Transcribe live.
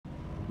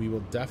we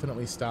will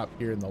definitely stop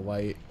here in the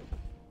light.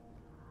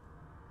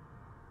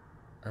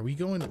 Are we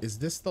going, is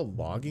this the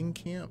logging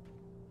camp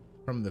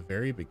from the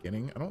very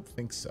beginning? I don't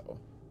think so.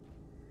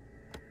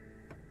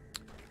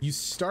 You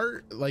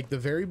start like the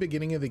very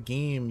beginning of the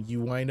game,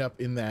 you wind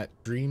up in that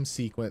dream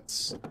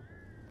sequence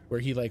where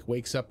he like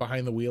wakes up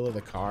behind the wheel of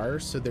the car.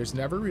 So there's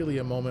never really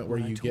a moment where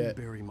you get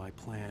Barry my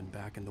plan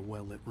back in the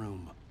well-lit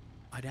room.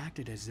 I'd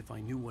acted as if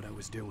I knew what I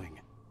was doing.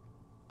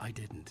 I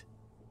didn't.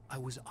 I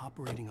was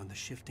operating on the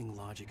shifting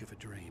logic of a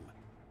dream.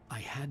 I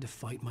had to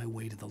fight my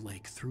way to the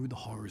lake through the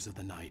horrors of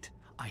the night.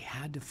 I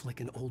had to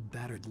flick an old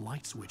battered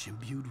light switch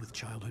imbued with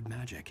childhood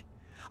magic.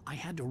 I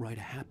had to write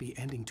a happy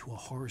ending to a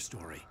horror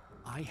story.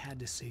 I had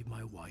to save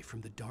my wife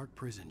from the dark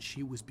prison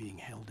she was being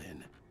held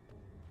in.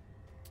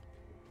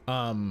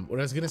 What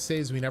I was gonna say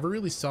is we never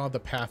really saw the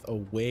path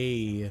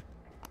away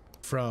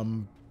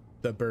from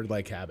the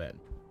bird-like cabin.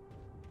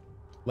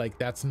 Like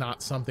that's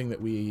not something that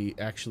we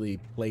actually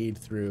played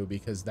through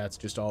because that's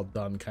just all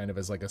done kind of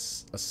as like a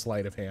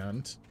sleight of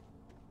hand.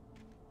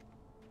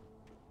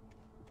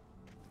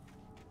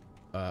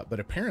 But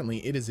apparently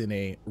it is in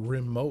a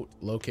remote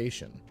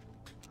location.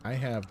 I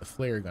have the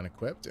flare gun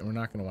equipped and we're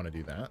not gonna want to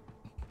do that.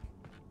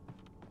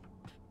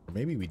 Or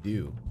maybe we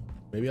do.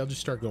 Maybe I'll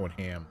just start going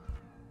ham.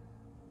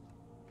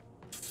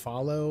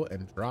 Follow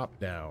and drop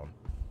down.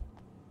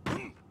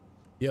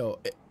 Yo,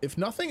 if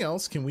nothing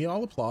else, can we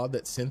all applaud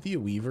that Cynthia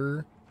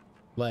Weaver,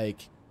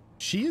 like,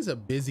 she is a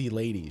busy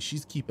lady.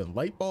 She's keeping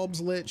light bulbs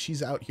lit.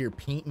 She's out here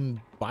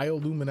painting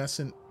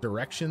bioluminescent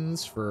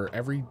directions for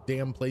every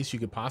damn place you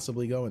could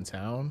possibly go in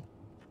town.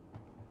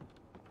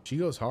 She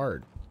goes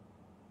hard.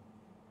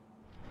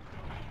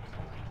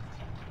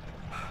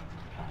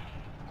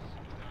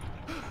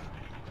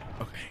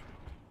 Okay.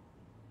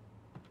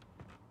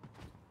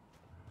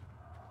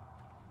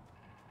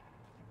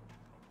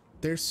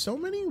 There's so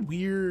many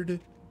weird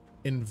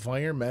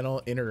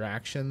environmental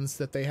interactions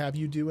that they have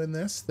you do in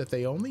this that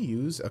they only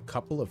use a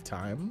couple of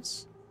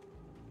times.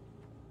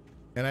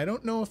 And I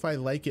don't know if I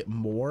like it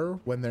more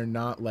when they're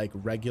not like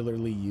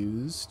regularly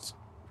used,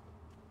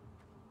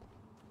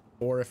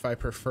 or if I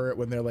prefer it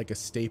when they're like a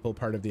staple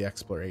part of the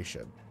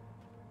exploration.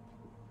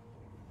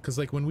 Because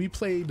like when we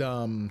played,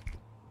 I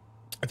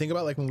think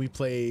about like when we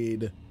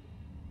played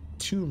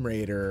Tomb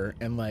Raider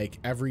and like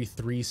every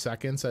 3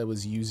 seconds I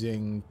was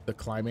using the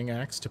climbing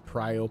axe to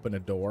pry open a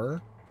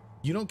door.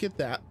 You don't get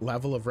that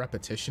level of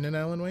repetition in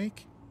Alan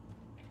Wake,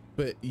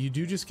 but you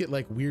do just get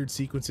like weird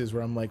sequences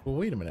where I'm like, well,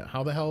 wait a minute,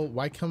 how the hell,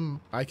 why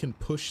come I can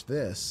push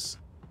this,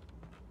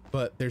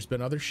 but there's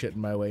been other shit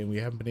in my way and we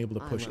haven't been able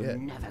to push it. I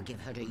will never give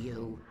her to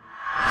you.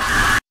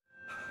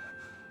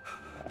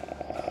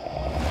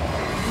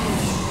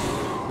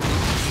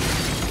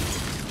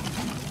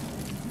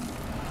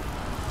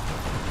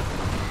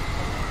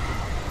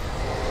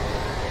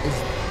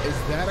 Is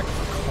that a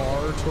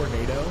car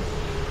tornado?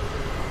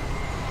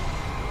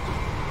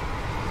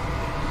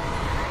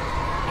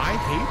 I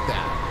hate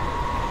that.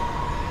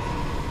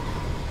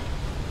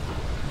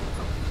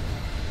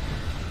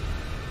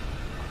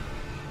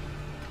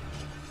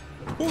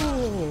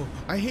 Oh,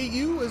 I hate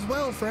you as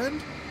well,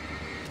 friend.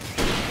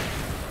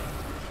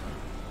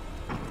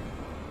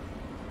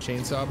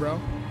 Chainsaw, bro.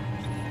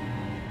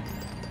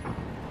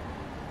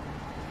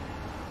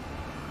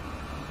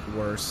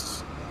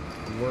 Worst.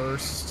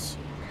 Worst.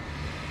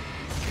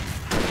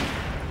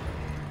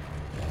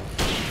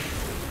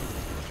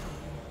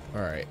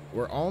 All right,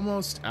 we're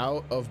almost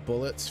out of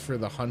bullets for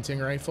the hunting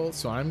rifle,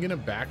 so I'm gonna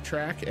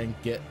backtrack and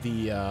get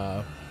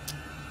the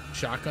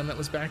shotgun that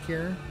was back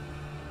here.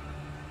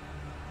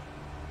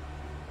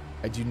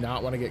 I do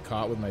not want to get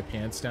caught with my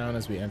pants down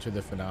as we enter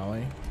the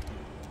finale.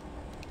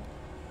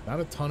 Not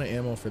a ton of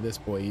ammo for this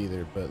boy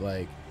either, but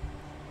like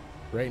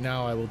right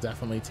now I will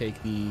definitely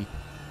take the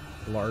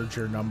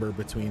larger number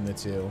between the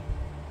two.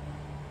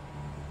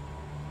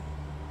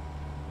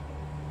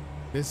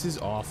 This is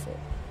awful.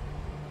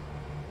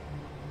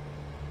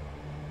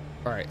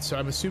 All right, so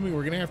I'm assuming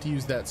we're gonna have to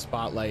use that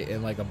spotlight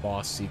in like a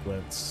boss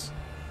sequence.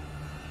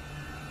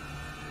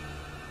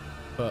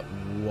 But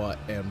what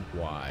and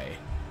why?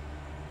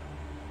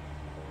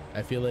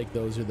 I feel like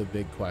those are the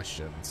big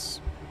questions.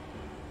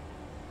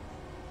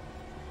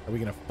 Are we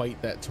gonna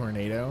fight that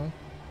tornado?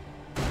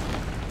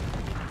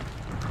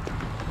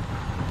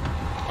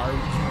 Are you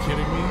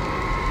kidding me?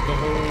 The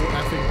whole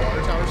effing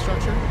water tower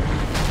structure?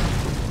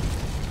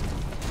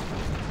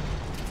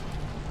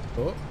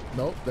 Oh,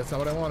 nope, that's not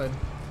what I wanted.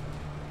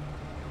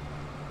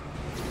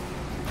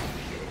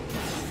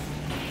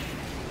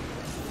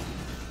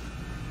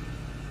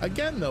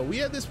 Again, though, we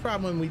had this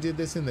problem when we did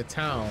this in the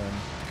town.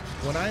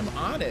 When I'm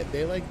on it,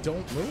 they like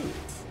don't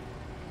move.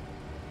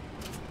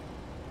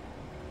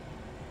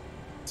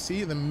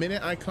 See, the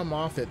minute I come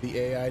off it, the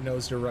AI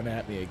knows to run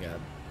at me again.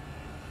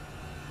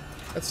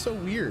 That's so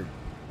weird.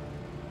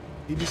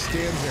 He just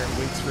stands there and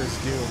waits for his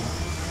doom.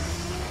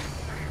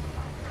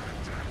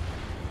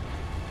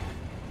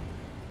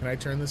 Can I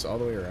turn this all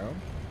the way around?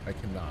 I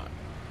cannot.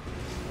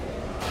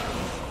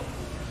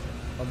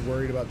 I'm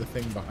worried about the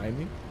thing behind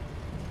me.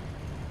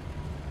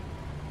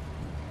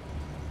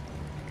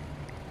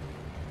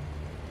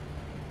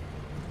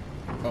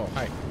 Oh,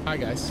 hi. Hi,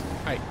 guys.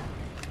 Hi.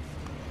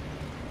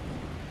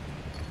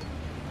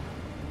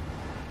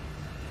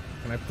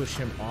 Can I push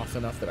him off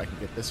enough that I can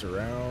get this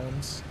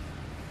around?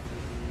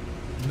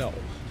 No,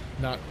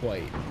 not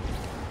quite.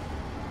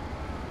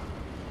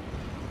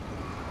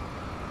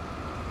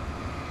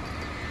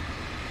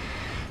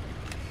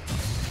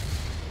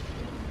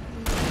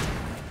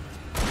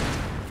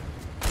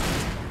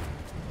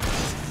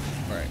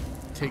 All right,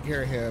 take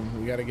care of him.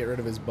 We got to get rid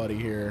of his buddy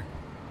here.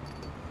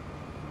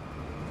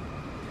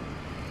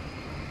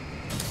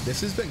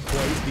 This has been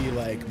quite the,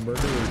 like,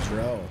 murderer's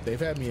row. They've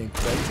had me in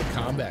quite the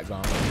combat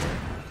gauntlet here.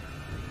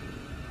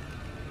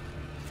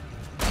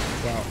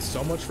 Wow,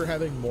 so much for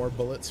having more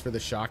bullets for the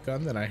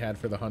shotgun than I had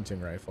for the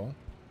hunting rifle.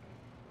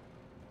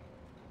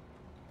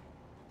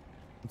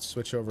 Let's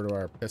switch over to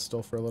our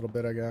pistol for a little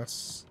bit, I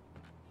guess.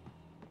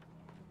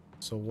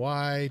 So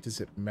why does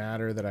it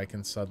matter that I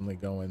can suddenly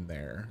go in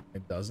there?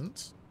 It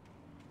doesn't.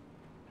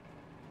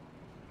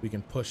 We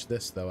can push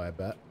this, though, I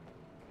bet.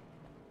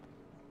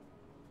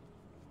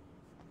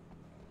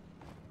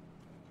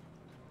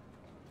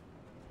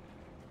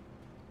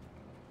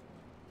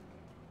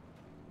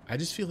 I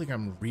just feel like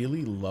I'm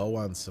really low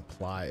on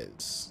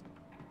supplies.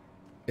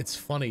 It's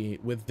funny,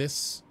 with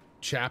this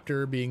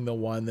chapter being the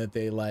one that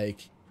they,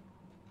 like,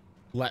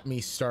 let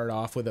me start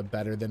off with a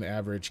better than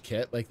average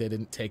kit, like they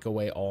didn't take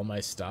away all my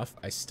stuff,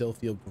 I still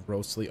feel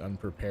grossly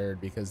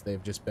unprepared because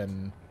they've just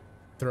been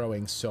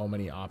throwing so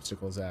many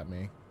obstacles at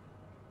me.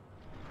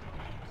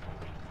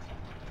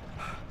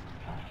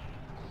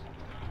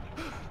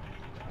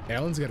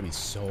 Alan's gotta be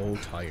so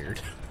tired.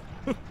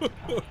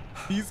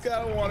 He's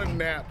gotta want a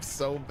nap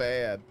so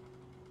bad.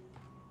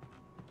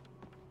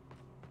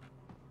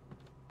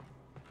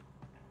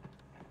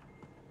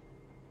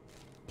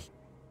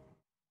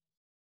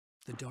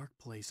 The dark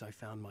place I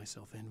found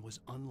myself in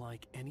was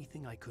unlike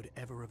anything I could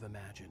ever have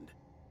imagined.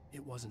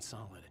 It wasn't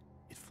solid.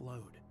 It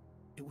flowed.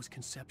 It was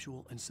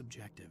conceptual and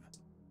subjective.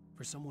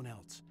 For someone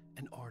else,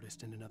 an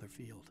artist in another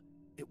field,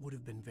 it would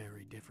have been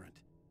very different.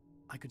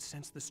 I could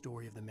sense the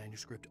story of the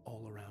manuscript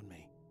all around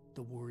me,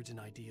 the words and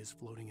ideas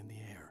floating in the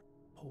air,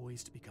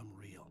 poised to become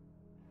real.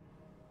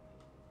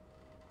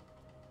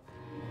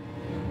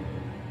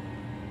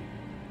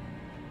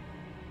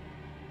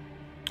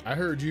 I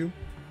heard you.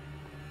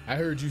 I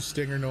heard you,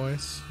 stinger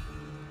noise.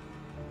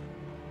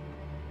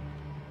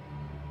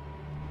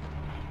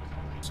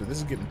 So this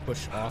is getting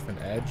pushed off an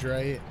edge,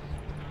 right?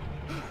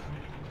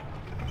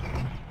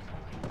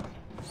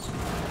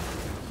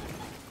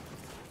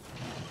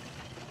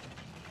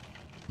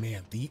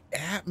 Man, the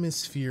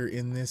atmosphere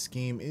in this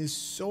game is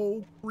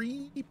so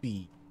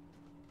creepy.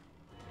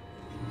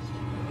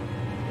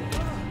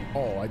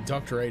 Oh, I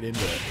ducked right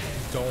into it.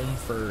 Dome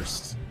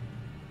first.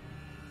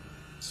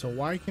 So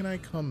why can I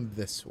come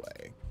this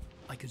way?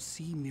 I could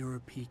see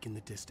Mirror Peak in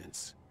the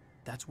distance.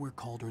 That's where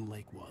Cauldron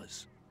Lake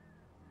was.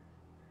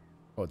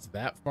 Oh, it's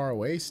that far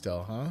away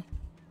still, huh?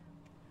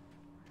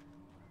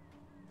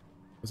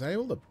 Was I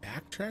able to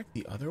backtrack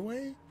the other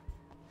way?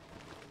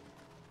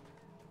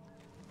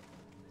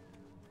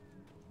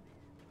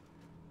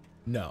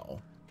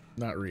 No,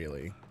 not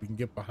really. We can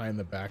get behind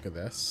the back of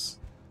this.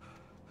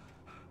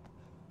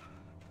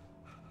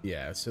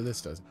 Yeah, so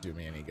this doesn't do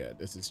me any good.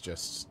 This is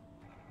just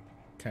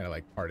kind of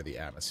like part of the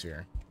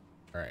atmosphere.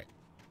 All right.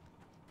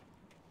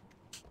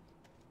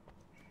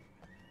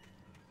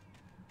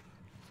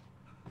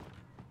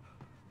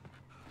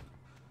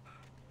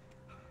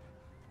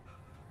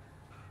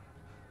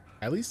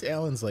 At least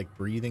Alan's like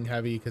breathing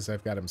heavy because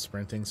I've got him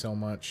sprinting so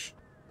much.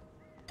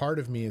 Part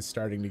of me is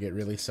starting to get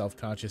really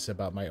self-conscious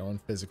about my own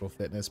physical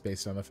fitness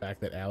based on the fact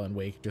that Alan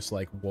Wake just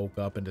like woke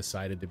up and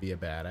decided to be a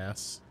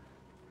badass.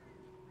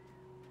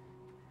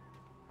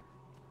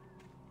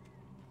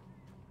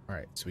 All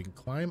right, so we can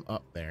climb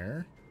up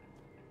there.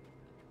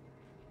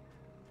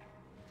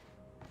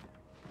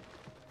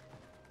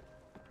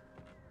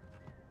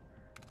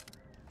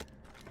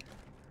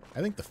 I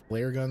think the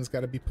flare gun's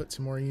got to be put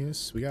to more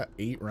use. We got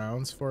 8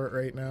 rounds for it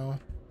right now.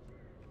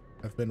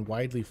 I've been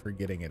widely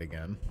forgetting it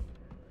again.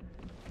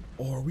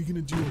 Oh, are we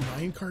gonna do a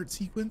minecart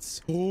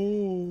sequence?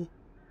 Oh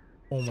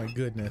my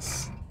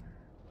goodness.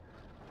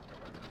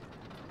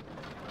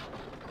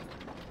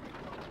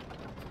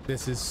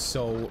 This is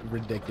so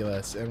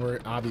ridiculous, and we're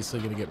obviously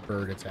gonna get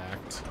bird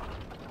attacked.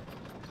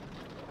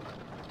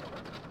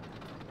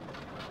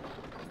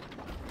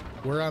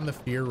 We're on the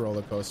fear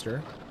roller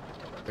coaster.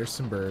 There's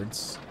some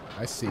birds.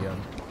 I see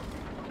them.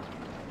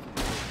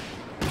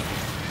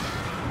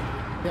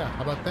 Yeah,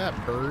 how about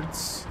that,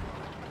 birds?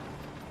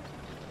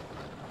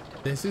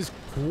 This is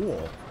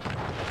cool.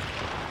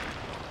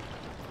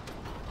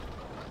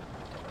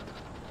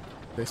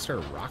 They start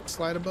a rock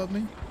slide above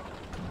me?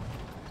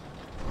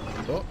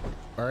 Oh,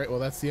 all right, well,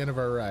 that's the end of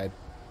our ride.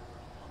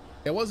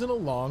 It wasn't a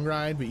long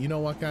ride, but you know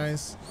what,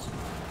 guys?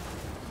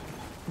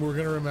 We're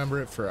gonna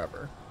remember it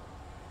forever.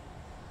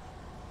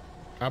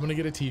 I'm gonna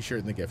get a t-shirt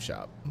in the gift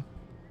shop.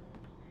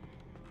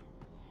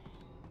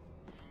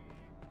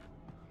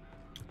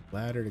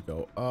 Ladder to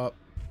go up.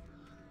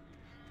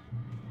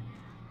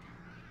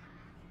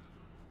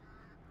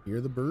 Hear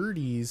the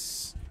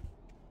birdies.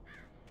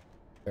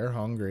 They're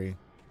hungry.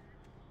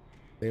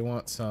 They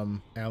want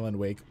some Alan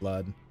Wake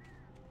blood.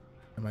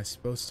 Am I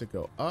supposed to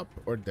go up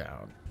or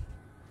down?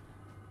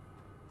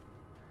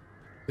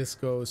 This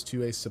goes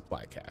to a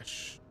supply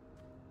cache.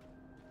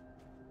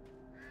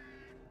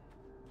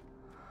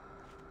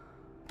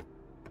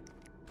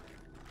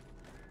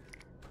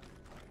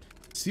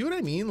 See what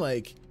I mean?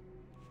 Like,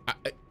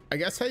 I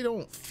guess I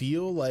don't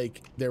feel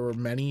like there were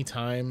many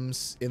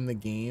times in the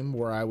game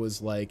where I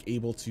was like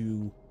able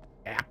to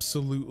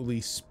absolutely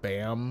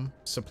spam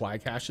supply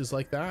caches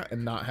like that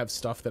and not have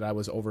stuff that I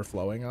was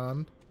overflowing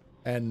on.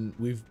 And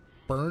we've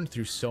burned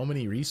through so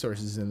many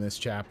resources in this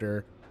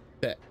chapter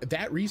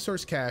that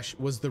resource cache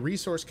was the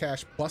resource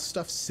cache plus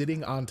stuff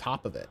sitting on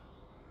top of it.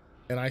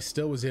 And I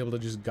still was able to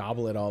just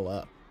gobble it all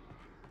up.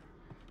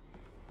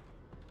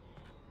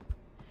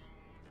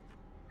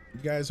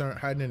 You guys aren't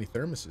hiding any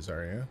thermoses,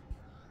 are you?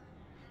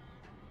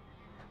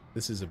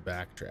 This is a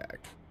backtrack.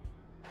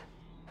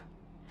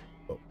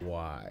 But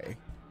why?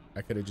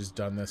 I could have just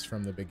done this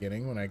from the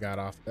beginning when I got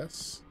off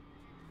this.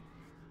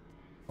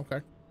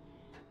 Okay.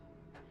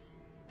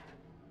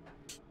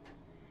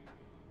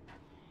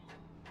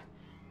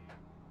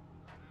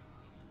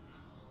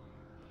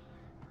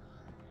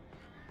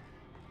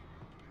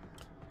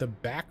 The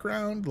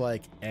background,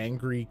 like,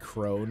 angry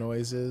crow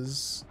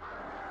noises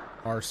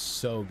are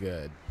so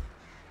good.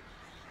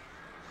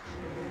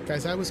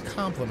 Guys, I was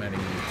complimenting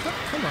you.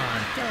 Come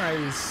on,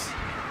 guys.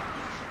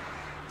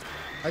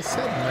 I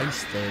said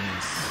nice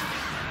things.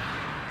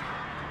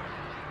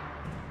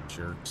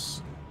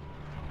 Jerks.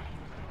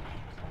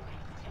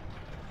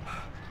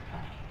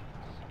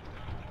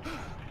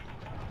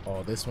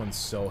 Oh, this one's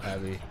so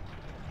heavy.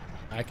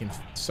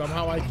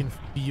 Somehow I can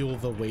feel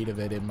the weight of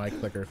it in my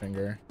clicker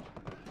finger.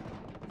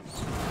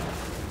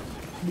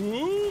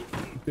 Woo!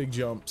 Big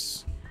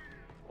jumps.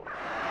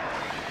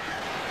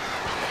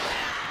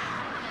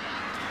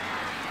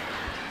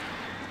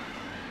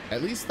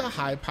 At least the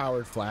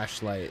high-powered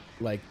flashlight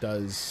like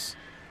does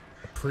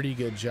a pretty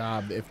good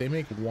job. If they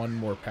make one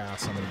more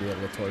pass, I'm gonna be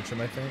able to torch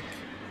him, I think.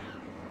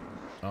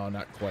 Oh,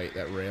 not quite.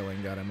 That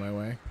railing got in my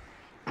way.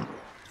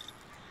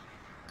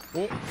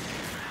 Oh,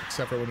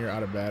 except for when you're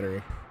out of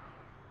battery.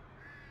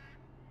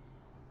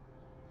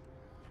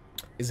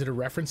 Is it a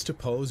reference to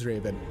Poe's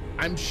Raven?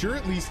 I'm sure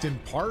at least in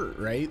part,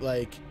 right?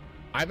 Like,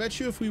 I bet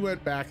you if we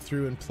went back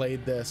through and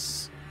played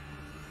this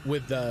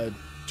with the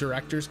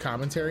director's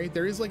commentary,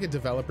 there is like a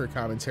developer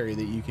commentary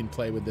that you can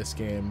play with this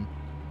game.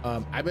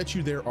 I bet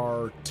you there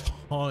are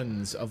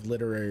tons of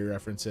literary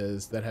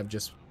references that have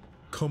just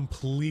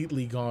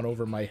completely gone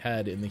over my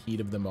head in the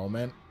heat of the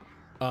moment.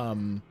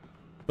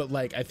 But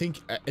like, I think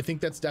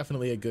that's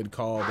definitely a good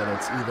call, that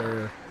it's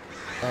either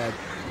a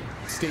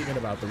statement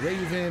about the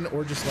Raven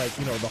or just like,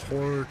 you know, the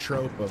horror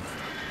trope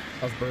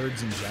of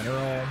birds in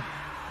general.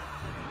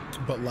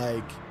 But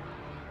like,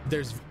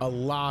 there's a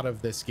lot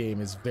of this game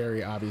is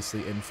very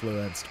obviously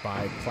influenced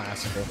by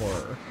classical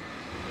horror.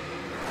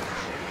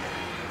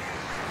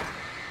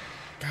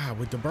 God,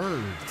 with the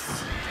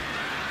birds.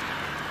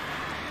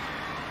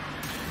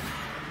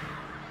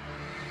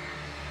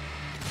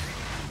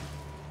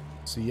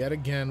 So yet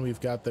again, we've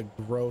got the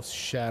gross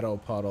shadow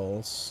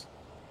puddles,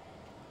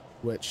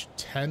 which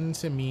tend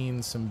to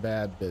mean some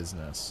bad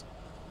business.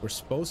 We're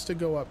supposed to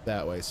go up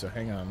that way, so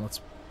hang on,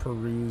 let's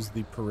peruse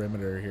the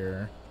perimeter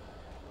here.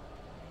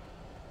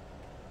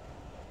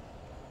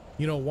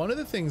 You know, one of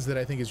the things that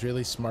I think is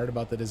really smart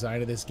about the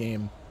design of this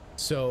game,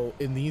 so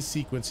in these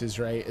sequences,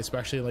 right,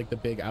 especially like the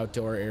big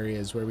outdoor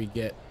areas where we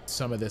get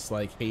some of this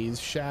like haze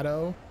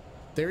shadow,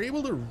 they're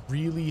able to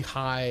really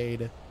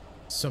hide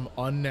some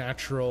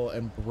unnatural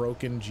and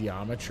broken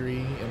geometry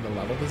in the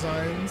level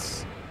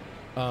designs,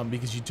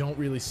 because you don't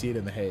really see it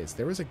in the haze.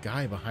 There was a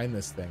guy behind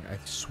this thing. I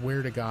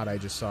swear to God, I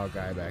just saw a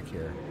guy back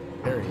here.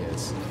 There he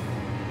is.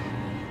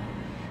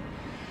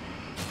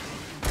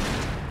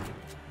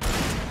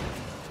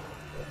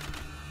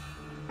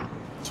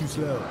 Too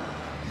slow.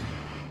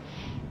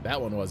 That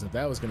one wasn't.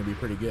 That was gonna be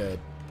pretty good.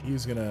 He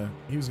was gonna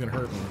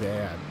hurt me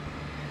bad.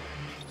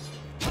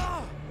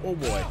 Oh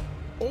boy.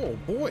 Oh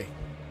boy.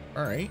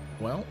 All right.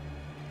 Well,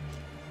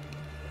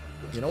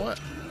 you know what?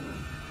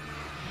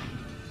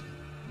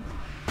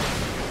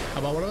 How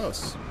about one of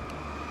those?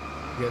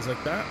 You guys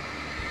like that?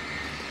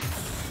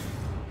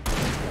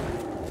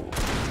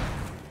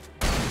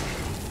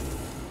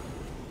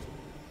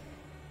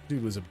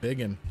 Dude was a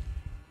biggin.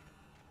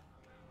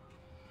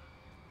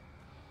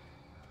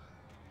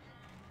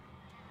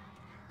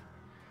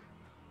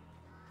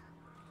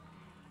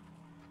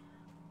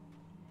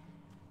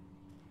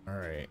 All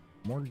right,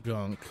 more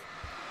gunk.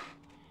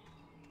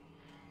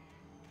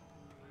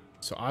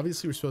 So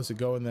obviously we're supposed to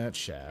go in that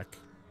shack.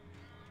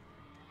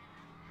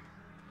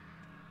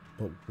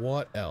 But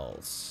what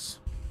else?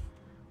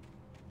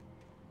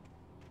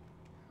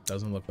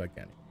 Doesn't look like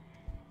any.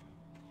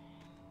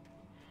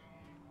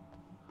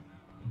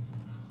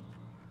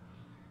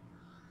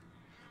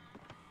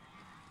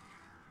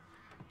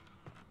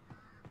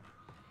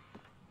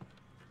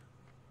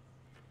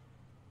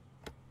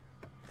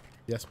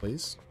 Yes,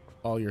 please.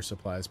 all your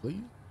supplies,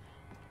 please.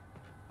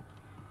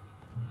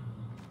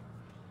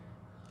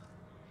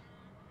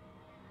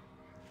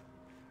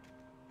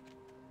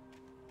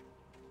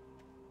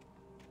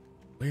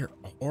 Where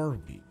are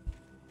we?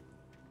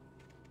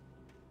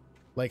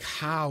 Like,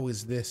 how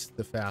is this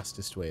the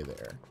fastest way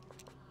there?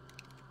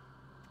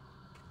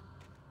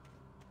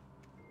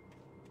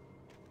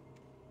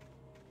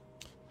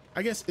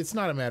 I guess it's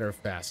not a matter of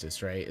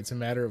fastest, right? It's a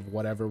matter of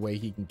whatever way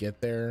he can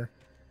get there.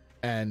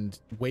 And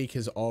Wake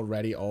has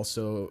already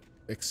also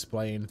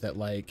explained that,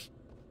 like,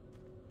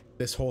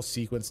 this whole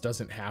sequence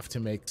doesn't have to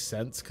make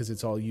sense because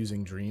it's all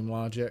using dream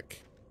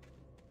logic.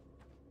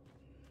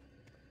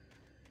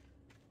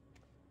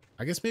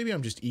 I guess maybe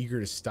I'm just eager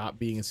to stop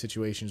being in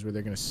situations where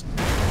they're gonna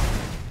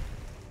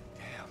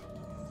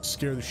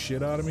scare the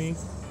shit out of me.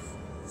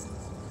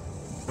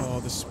 Oh,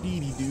 the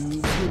speedy dude,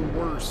 you're the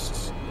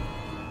worst.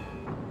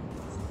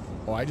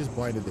 Oh, I just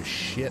blinded the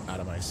shit out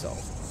of myself.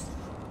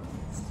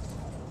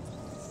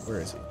 Where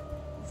is he?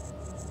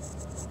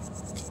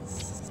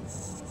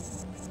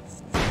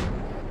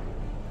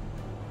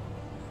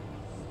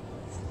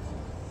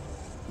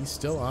 He's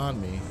still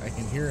on me. I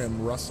can hear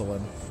him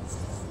rustling.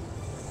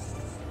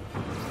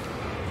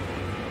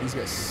 These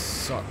guys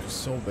suck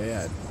so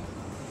bad.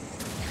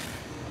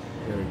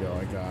 There we go,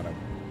 I got him.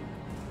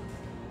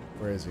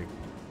 Where is he?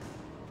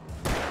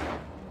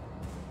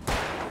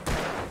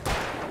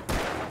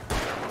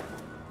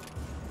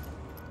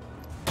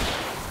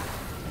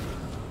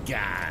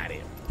 Got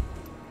him.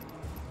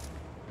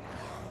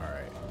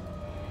 Alright.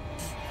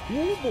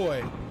 Oh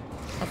boy.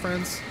 My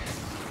friends.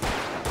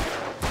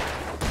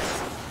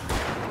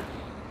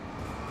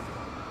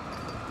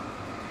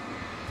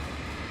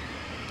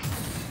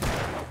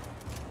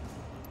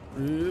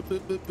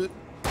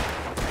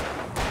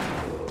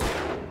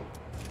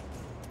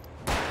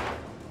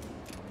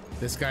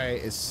 This guy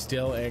is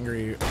still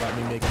angry about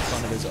me making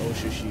fun of his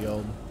OSHA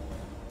shield.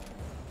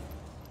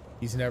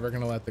 He's never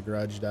gonna let the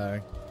grudge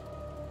die.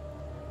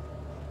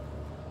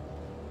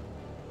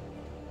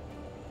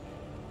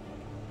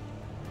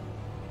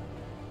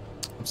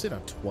 I'm sitting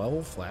on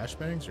 12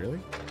 flashbangs, really?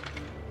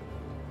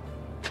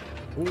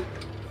 Ooh.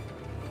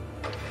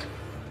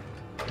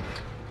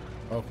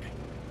 Okay.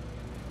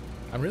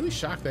 I'm really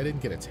shocked I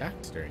didn't get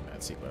attacked during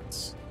that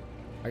sequence.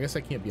 I guess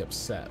I can't be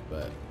upset,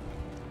 but...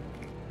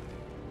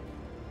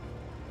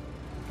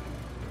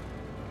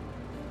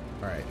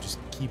 Alright, just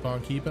keep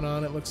on keeping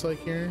on, it looks like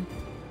here.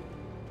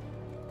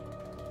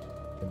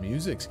 The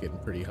music's getting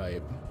pretty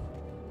hype.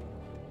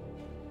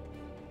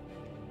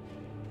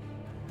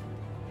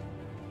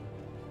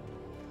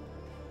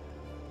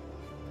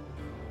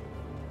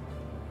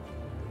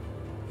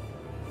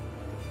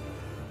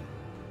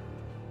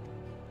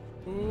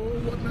 Oh,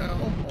 what now?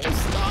 Oh,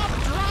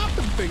 stop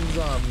dropping things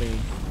on me.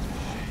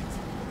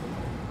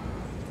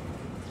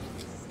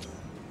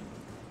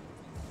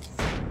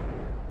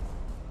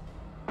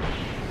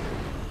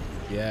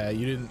 Yeah,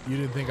 you didn't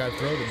think I'd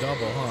throw the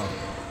double, huh?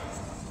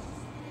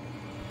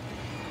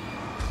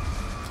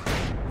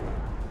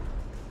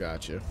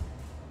 Gotcha.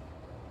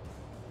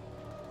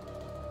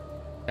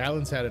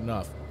 Alan's had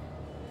enough.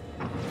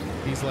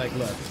 He's like,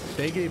 look,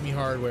 they gave me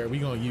hardware, we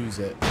gonna use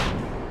it.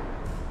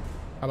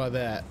 How about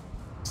that?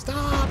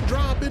 Stop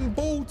dropping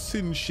boats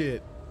and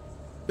shit.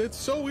 That's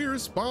so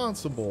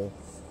irresponsible.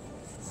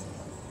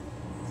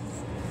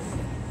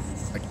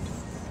 I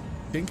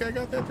think I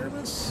got that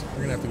thermos.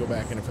 We're gonna have to go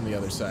back in it from the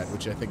other side,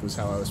 which I think was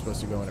how I was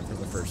supposed to go in it from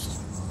the first.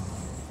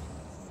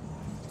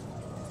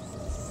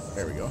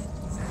 There we go.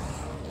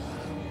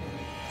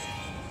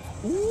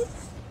 Ooh.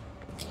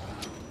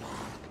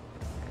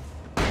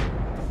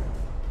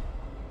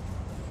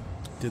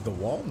 Did the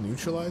wall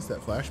neutralize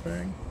that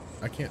flashbang?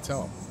 I can't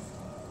tell.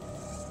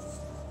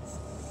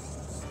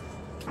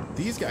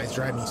 These guys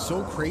drive me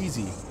so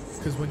crazy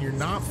because when you're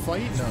not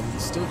fighting them, you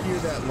still hear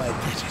that, like,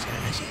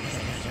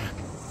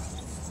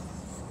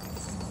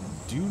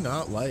 do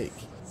not like.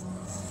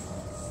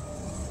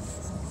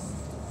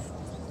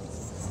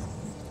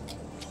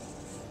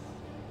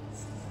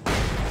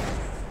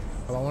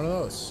 How about one of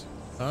those?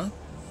 Huh?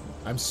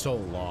 I'm so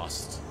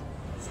lost.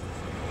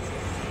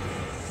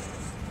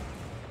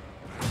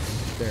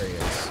 There he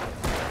is.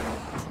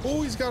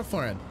 Oh, he's got a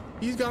friend.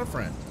 He's got a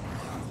friend.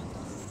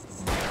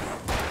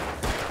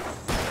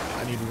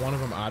 I need one of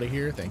them out of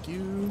here. Thank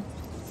you.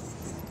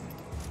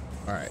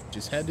 All right,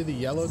 just head to the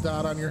yellow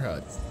dot on your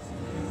HUD.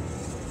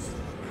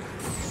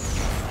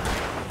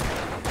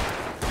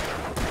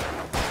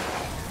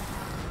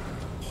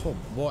 Oh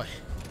boy.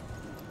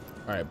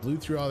 All right, blew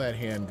through all that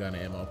handgun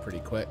ammo pretty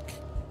quick.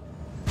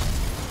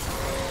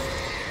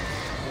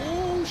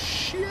 Oh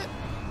shit.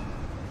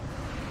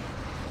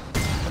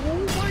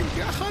 Oh my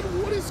god,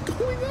 what is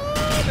going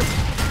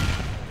on?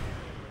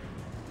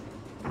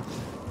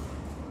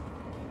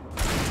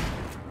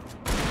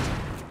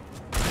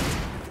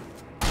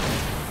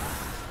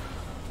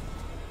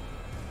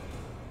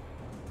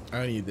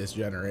 I need this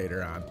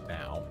generator on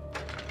now.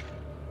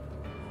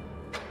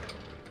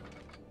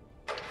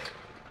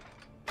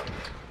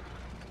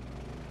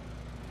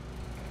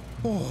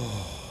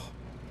 Oh.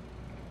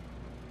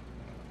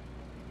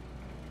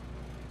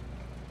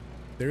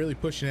 They're really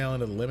pushing Alan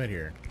to the limit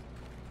here.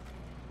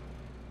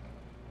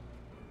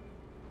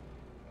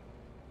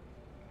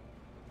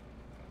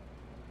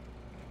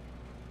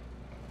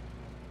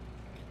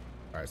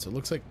 All right, so it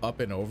looks like up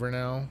and over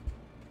now.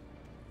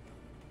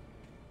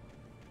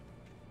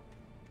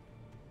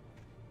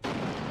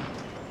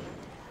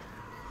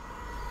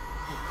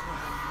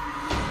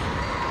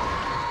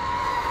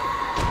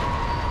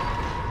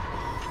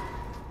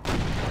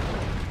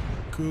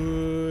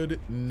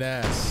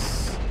 Goodness.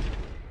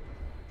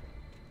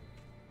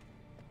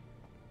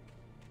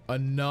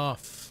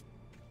 Enough.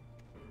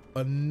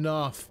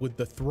 Enough with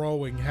the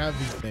throwing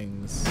heavy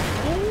things.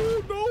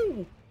 Oh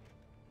no!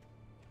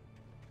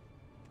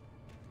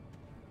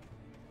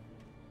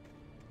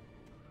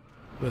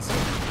 Listen,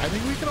 I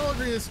think we can all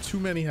agree there's too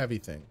many heavy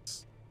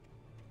things.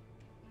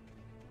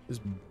 There's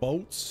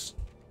boats,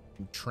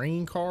 and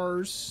train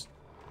cars.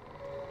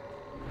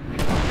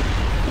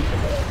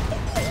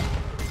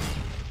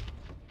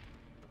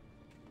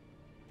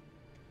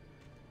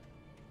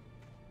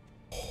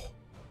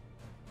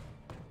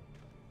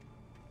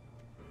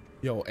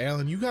 Yo,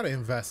 Alan, you gotta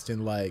invest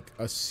in like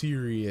a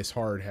serious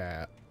hard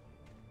hat.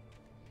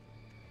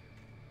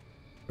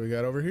 What do we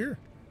got over here?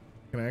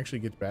 Can I actually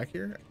get back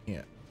here? I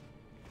can't.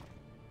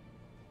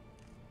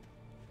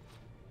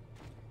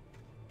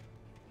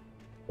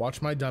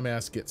 Watch my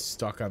dumbass get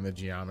stuck on the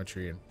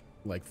geometry and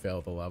like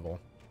fail the level.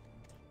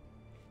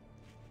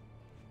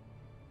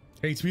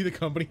 Hey, to be the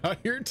company out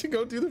here to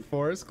go do the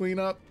forest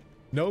cleanup?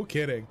 No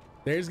kidding.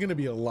 There's gonna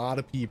be a lot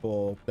of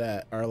people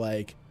that are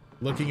like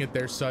looking at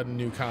their sudden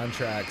new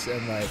contracts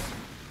and like,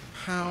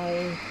 how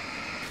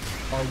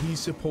are we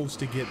supposed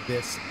to get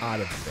this out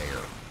of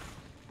there?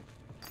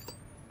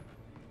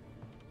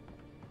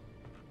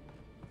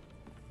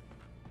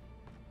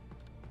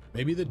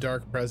 Maybe the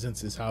dark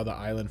presence is how the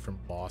island from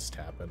Lost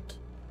happened.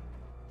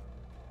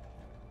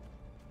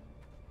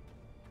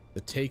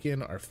 The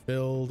Taken are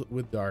filled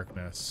with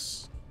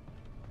darkness.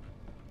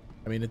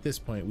 I mean, at this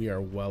point, we are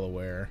well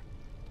aware.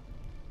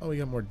 Oh, we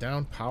got more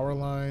down power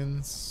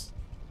lines.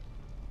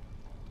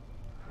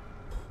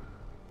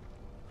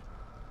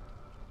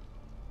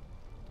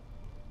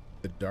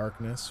 The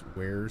darkness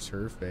wears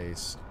her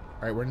face.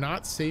 All right, we're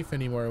not safe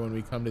anymore when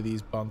we come to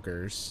these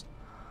bunkers.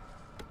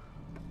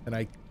 And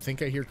I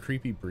think I hear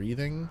creepy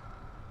breathing.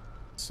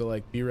 So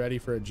like, be ready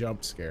for a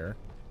jump scare.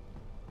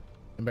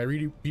 And by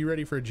be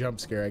ready for a jump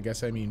scare, I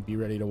guess I mean be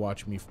ready to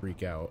watch me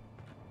freak out.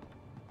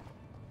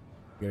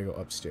 We gotta go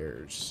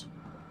upstairs.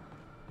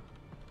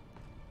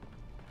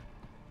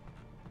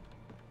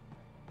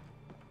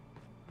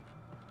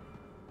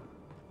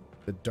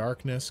 The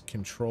darkness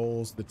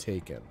controls the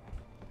Taken.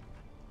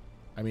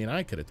 I mean,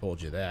 I could have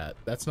told you that.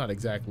 That's not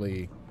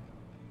exactly...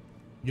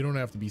 You don't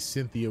have to be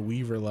Cynthia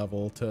Weaver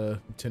level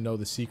to know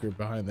the secret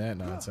behind that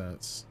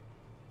nonsense.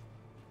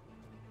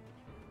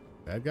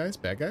 Bad guys?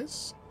 Bad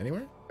guys?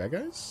 Anywhere? Bad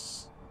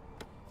guys?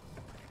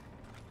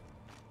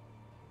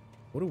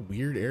 What a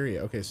weird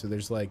area. Okay, so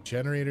there's like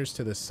generators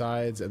to the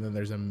sides and then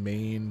there's a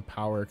main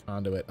power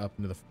conduit up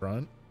into the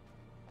front.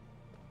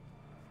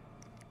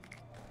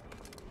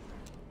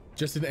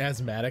 Just an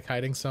asthmatic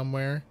hiding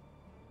somewhere.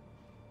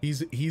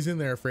 He's in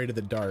there afraid of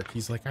the dark.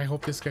 He's like, I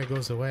hope this guy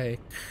goes away.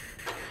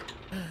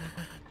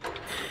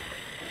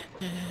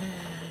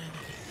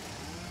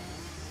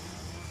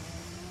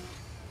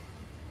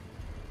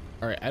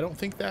 All right, I don't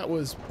think that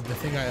was the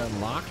thing I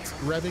unlocked,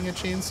 revving a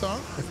chainsaw,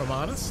 if I'm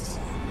honest.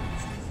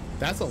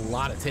 That's a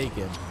lot of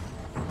Taken.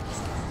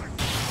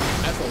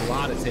 That's a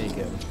lot of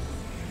Taken.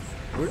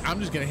 I'm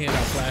just gonna hand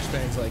out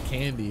flashbangs like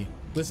candy.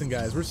 Listen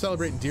guys, we're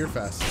celebrating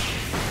Deerfest.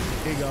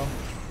 Here you go.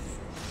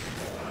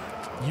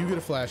 You get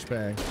a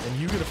flashbang, and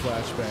you get a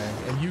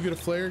flashbang, and you get a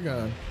flare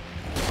gun.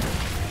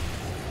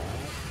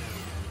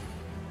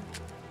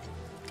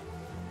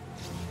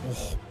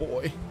 Oh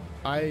boy.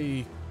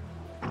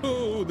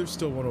 Oh, there's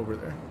still one over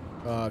there.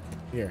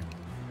 Here.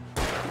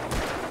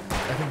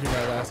 I think you're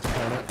my last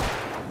opponent.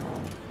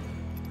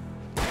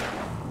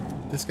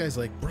 This guy's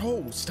like,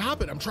 bro,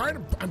 stop it. I'm trying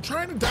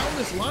to down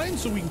this line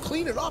so we can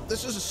clean it up.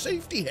 This is a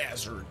safety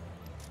hazard.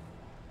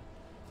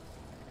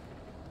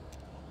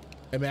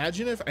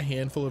 Imagine if a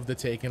handful of the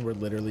Taken were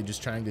literally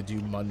just trying to do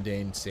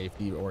mundane,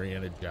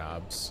 safety-oriented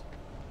jobs,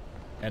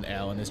 and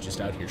Alan is just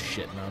out here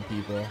shitting on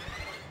people.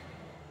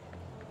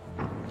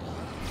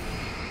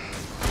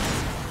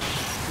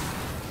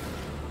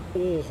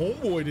 Oh,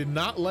 homeboy did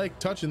not like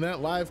touching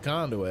that live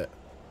conduit.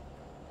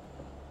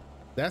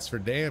 That's for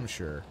damn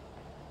sure.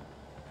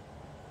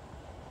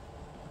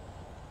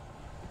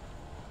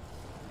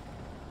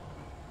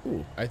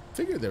 Ooh, I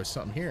figured there was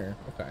something here.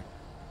 Okay.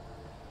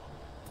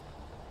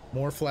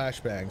 More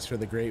flashbangs for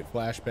the great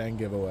flashbang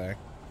giveaway.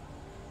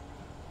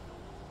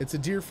 It's a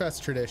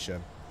Deerfest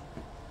tradition.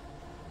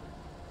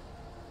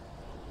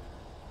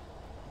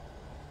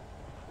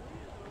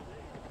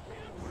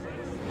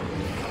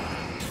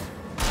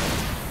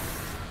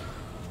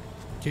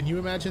 Can you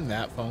imagine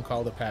that phone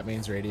call to Pat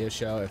Main's radio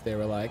show if they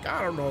were like,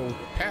 I don't know,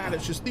 Pat,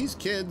 it's just these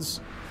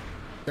kids,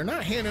 they're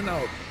not handing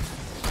out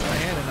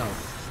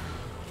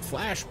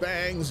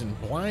flashbangs and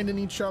blinding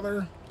each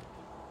other.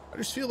 I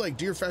just feel like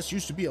Deerfest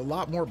used to be a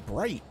lot more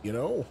bright, you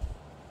know?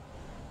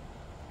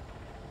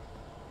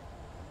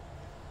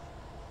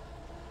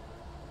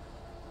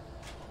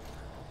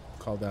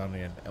 Call down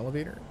an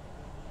elevator.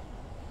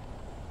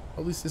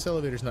 At least this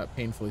elevator's not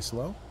painfully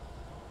slow.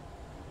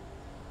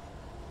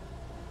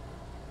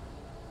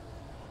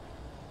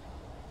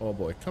 Oh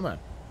boy, come on.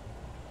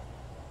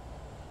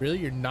 Really?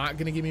 You're not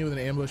gonna get me with an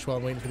ambush while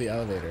I'm waiting for the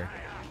elevator?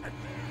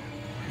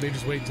 They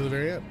just wait until the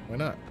very end. Why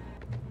not?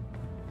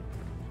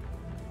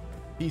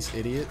 These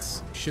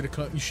idiots.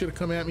 You should have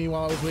come at me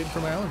while I was waiting for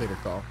my elevator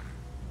call.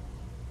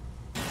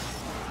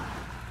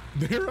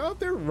 They're out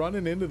there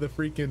running into the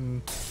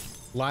freaking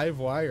live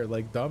wire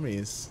like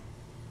dummies.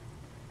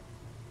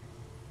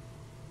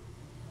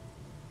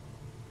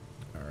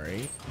 All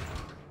right.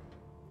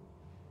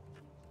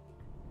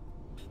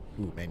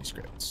 Ooh,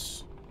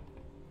 manuscripts.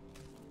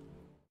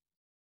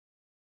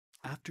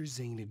 After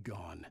Zane had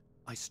gone,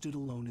 I stood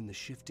alone in the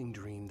shifting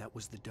dream that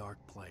was the dark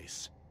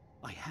place.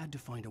 I had to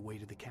find a way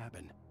to the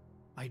cabin.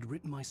 I'd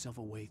written myself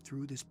a way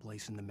through this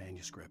place in the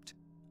manuscript.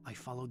 I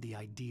followed the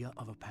idea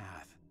of a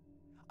path.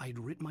 I'd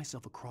written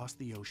myself across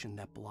the ocean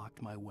that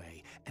blocked my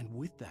way, and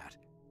with that,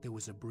 there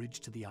was a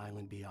bridge to the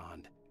island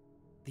beyond.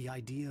 The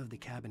idea of the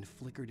cabin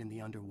flickered in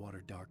the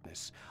underwater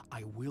darkness.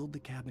 I willed the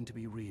cabin to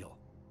be real,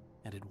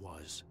 and it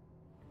was.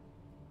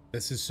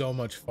 This is so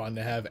much fun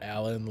to have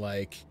Alan,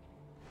 like,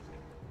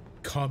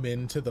 come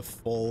into the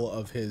full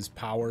of his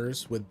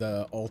powers with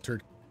the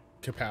altered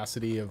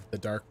capacity of the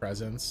dark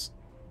presence.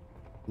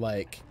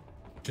 Like,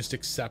 just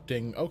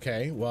accepting,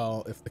 okay,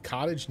 well, if the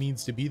cottage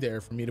needs to be there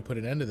for me to put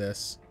an end to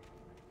this,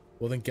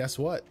 well, then guess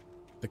what?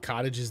 The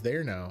cottage is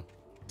there now.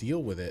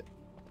 Deal with it.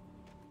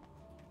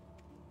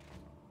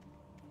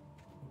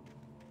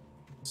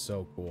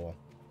 So cool.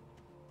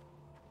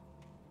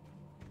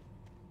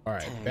 All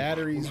right,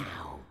 batteries.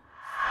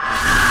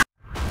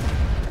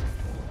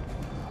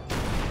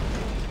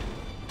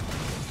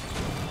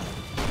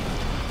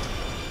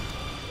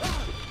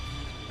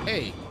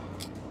 Hey,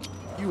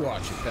 you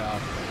watch it, pal.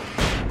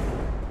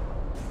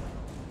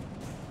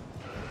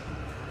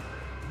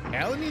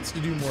 Alan needs to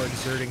do more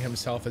exerting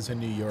himself as a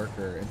New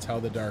Yorker and tell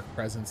the dark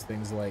presence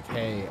things like,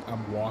 hey,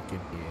 I'm walking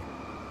here.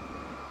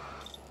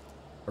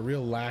 A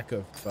real lack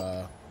of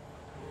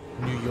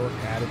New York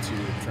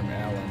attitude from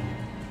Alan.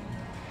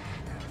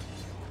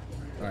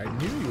 I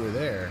knew you were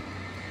there.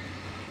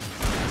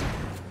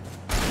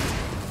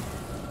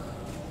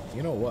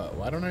 You know what?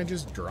 Why don't I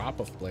just drop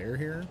a flare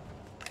here?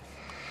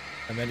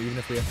 And then even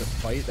if we have to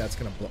fight, that's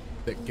gonna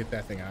get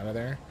that thing out of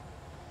there.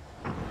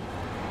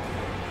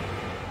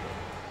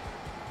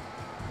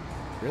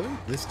 Really?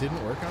 This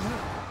didn't work on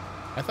that?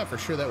 I thought for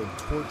sure that would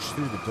torch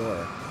through the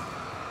door.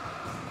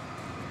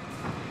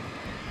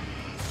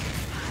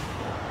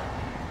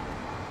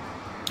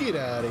 Get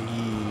out of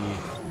here.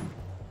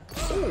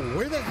 Oh,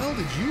 where the hell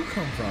did you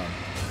come from?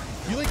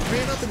 You like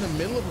ran up in the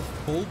middle of a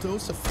full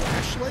dose of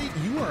flashlight?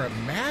 You are a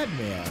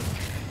madman.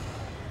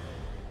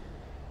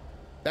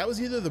 That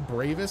was either the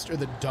bravest or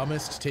the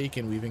dumbest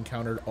Taken we've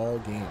encountered all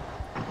game.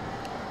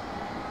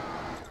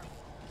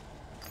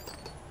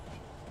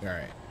 All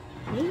right.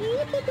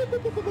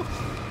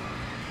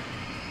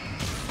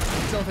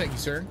 No, thank you,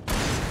 sir.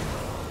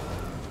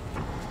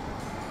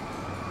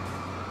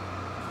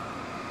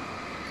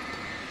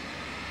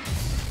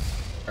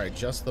 All right,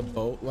 just the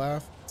boat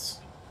left.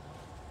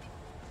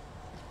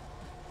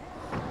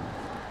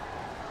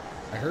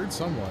 I heard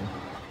someone.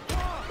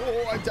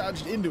 Oh, I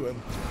dodged into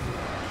him.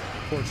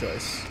 Poor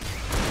choice.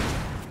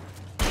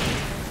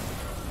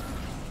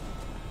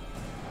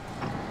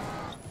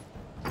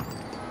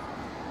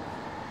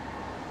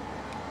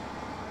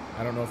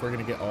 I don't know if we're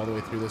gonna get all the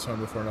way through this one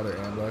before another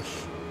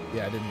ambush.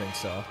 Yeah, I didn't think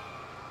so.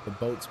 The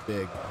boat's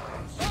big.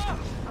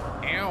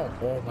 Ow!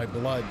 Oh, my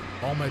blood.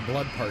 All my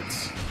blood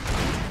parts.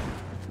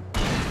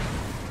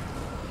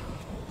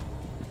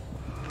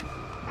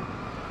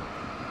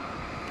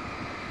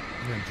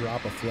 I'm gonna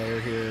drop a flare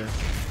here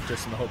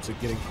just in the hopes of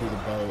getting through the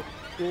boat.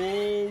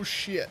 Oh,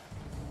 shit.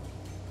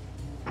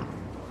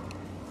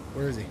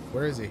 Where is he?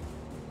 Where is he?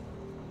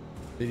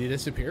 Did he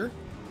disappear?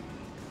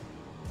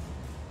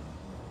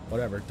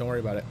 Whatever. Don't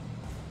worry about it.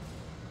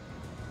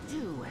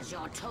 Do as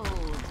you're told.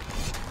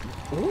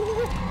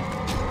 Ooh.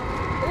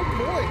 Oh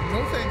boy,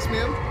 no thanks,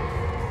 ma'am.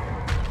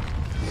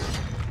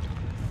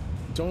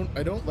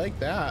 I don't like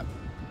that.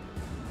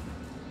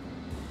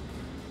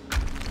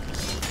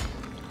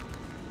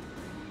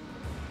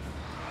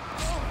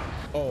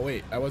 Oh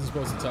wait, I wasn't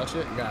supposed to touch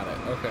it? Got it.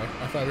 Okay.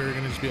 I thought we were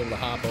gonna just be able to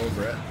hop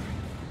over it.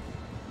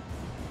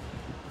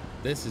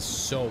 This is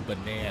so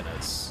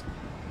bananas.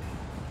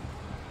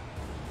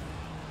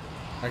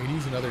 I could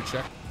use another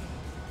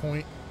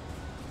checkpoint.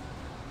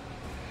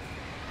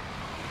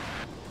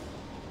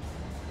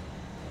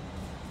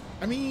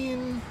 I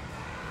mean,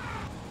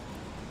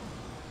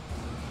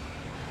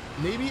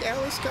 maybe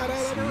Alice got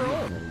out on her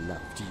own.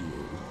 Loved you.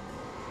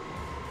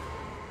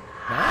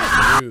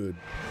 That's rude.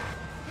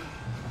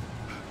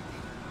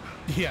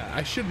 Yeah,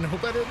 I should know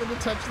better than to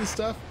touch the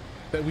stuff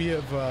that we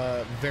have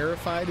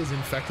verified is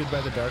infected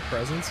by the dark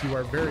presence. You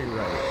are very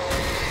right.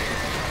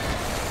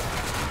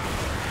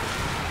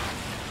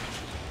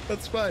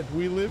 That's fine.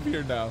 We live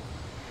here now.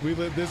 We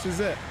live. This is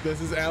it.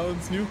 This is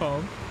Alan's new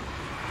home.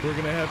 We're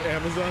gonna have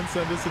Amazon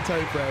send us a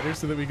typewriter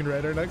so that we can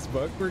write our next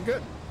book. We're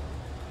good.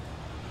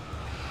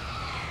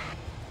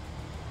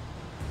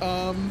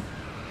 All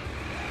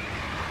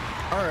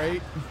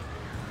right.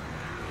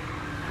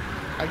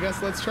 I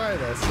guess let's try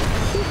this.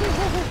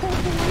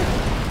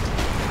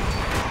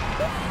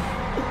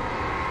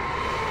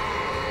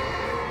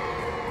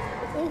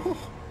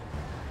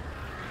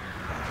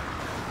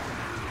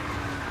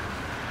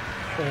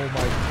 Oh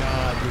my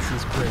God, this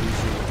is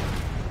crazy.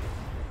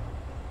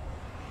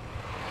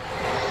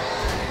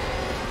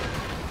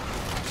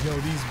 Yo,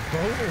 these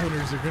boat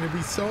owners are gonna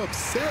be so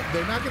upset.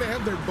 They're not gonna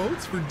have their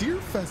boats for Deer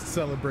Fest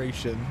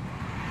celebration.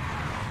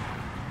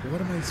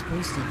 What am I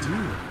supposed to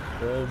do?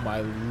 Oh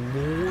my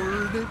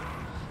Lord.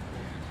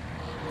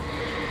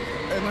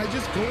 Am I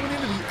just going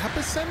into the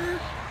epicenter?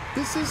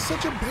 This is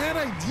such a bad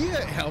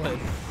idea,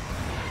 Alan.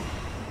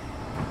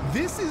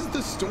 This is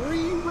the story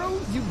you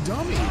wrote, you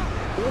dummy.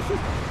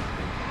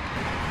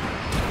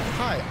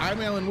 Hi, I'm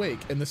Alan Wake,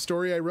 and the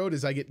story I wrote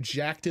is I get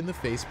jacked in the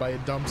face by a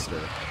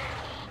dumpster.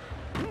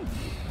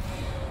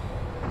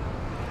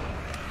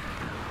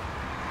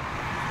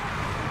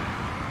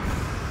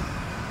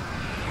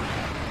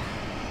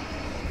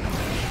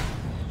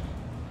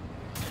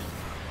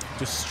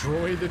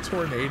 Destroy the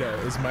tornado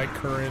is my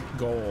current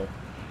goal.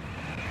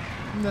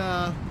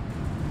 Nah,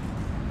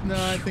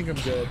 I think I'm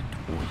good.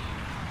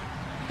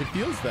 It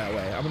feels that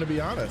way, I'm gonna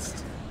be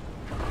honest.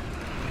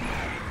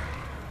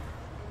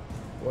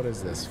 What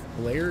is this?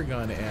 Flare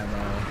gun ammo.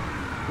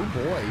 Oh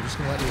boy, you're just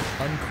gonna let me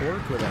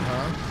uncork with it,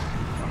 huh?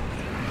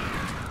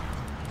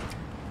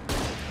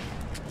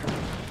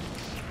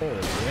 Oh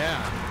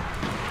yeah.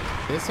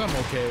 This I'm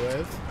okay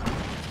with.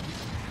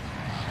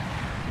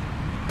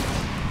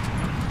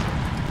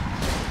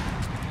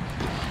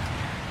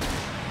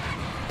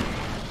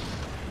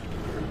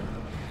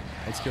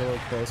 Let's get a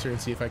little closer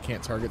and see if I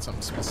can't target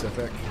something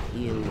specific.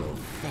 You will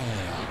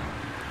fail.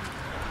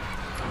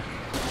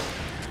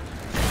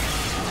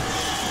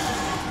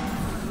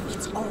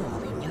 It's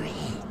all in your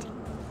head.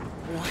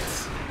 What?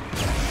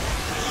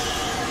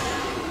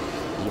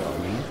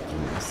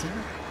 You're missing?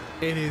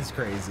 It is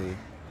crazy.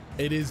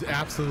 It is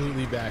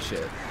absolutely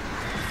batshit.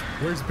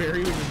 Where's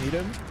Barry when you need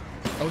him?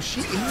 Oh, is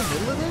she in the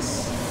middle of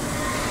this?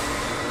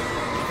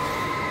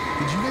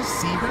 Did you guys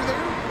see her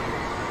there?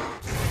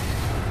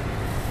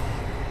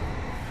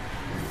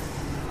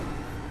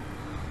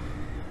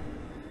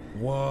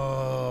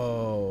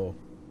 Whoa.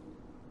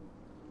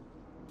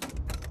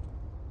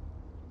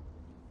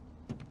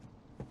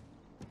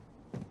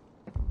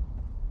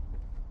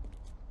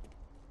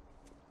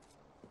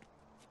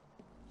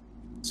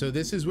 So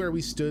this is where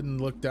we stood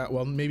and looked out.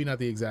 Well, maybe not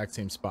the exact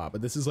same spot,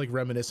 but this is like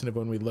reminiscent of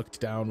when we looked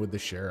down with the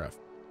sheriff.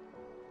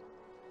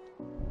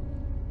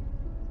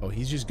 Oh,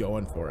 he's just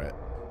going for it.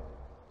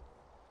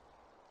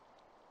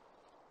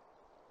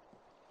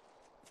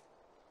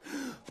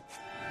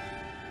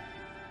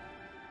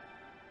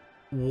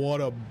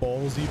 What a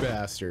ballsy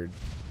bastard.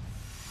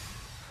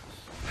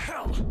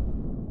 Hell!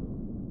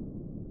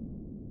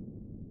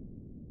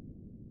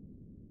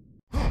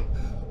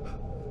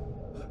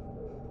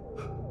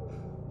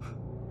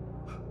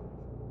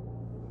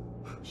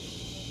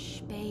 Shh,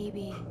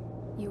 baby.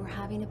 You were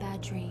having a bad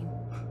dream.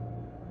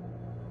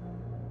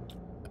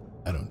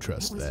 I don't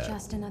trust It was that.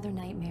 just another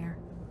nightmare.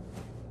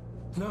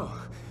 No,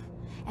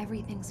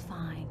 Everything's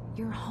fine.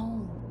 You're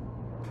home.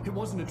 it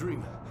wasn't a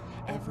dream.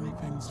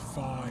 Everything's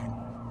fine.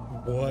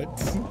 What?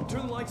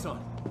 Turn the lights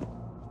on.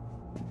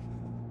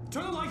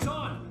 Turn the lights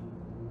on!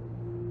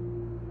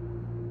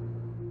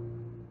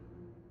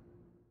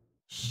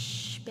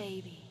 Shh,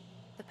 baby.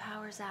 The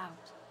power's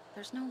out.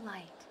 There's no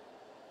light.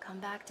 Come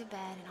back to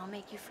bed and I'll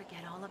make you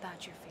forget all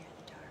about your fear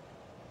of the dark.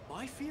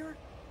 My fear?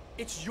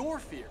 It's your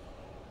fear.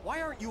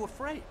 Why aren't you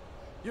afraid?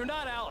 You're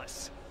not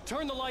Alice.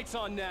 Turn the lights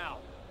on now.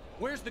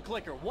 Where's the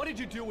clicker? What did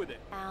you do with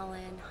it?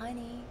 Alan,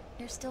 honey,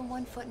 you're still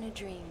 1 foot in a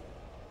dream.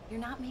 You're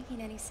not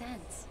making any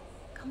sense.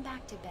 Come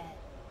back to bed.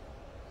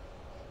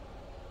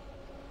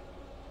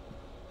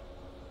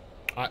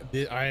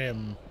 I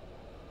am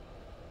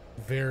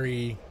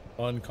very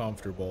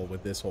uncomfortable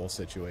with this whole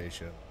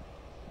situation.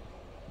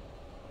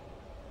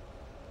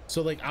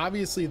 So like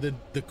obviously the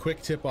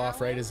quick tip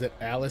off, right, is that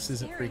Alice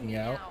isn't freaking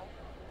out.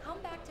 Come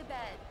back to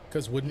bed.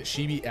 Because wouldn't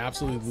she be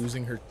absolutely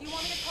losing her?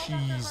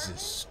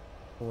 Jesus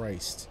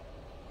Christ.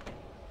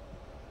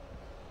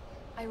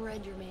 I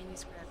read your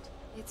manuscript.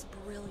 It's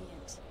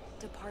brilliant.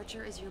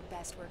 Departure is your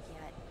best work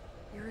yet.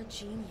 You're a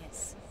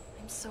genius.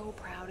 I'm so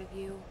proud of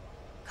you.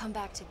 Come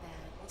back to bed.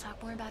 We'll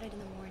talk more about it in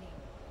the morning.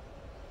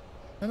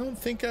 I don't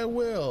think I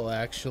will,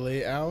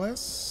 actually,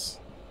 Alice.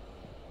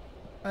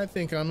 I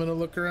think I'm gonna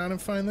look around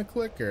and find the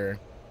clicker.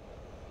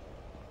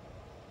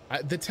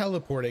 The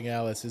teleporting,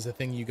 Alice, is a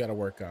thing you gotta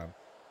work on.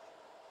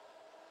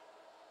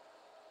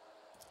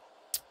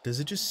 Does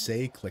it just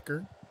say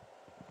clicker?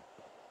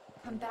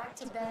 Come back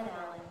to bed,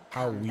 Alan.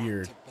 How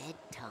weird. Back to bed,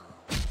 Tom.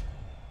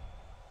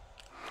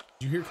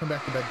 Did you hear come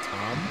back to bed,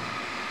 Tom?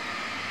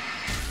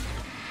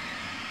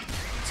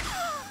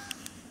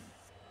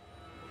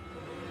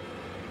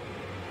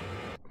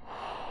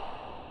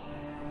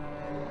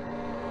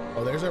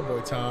 There's our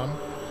boy Tom.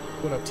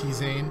 What up,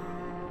 T-Zane?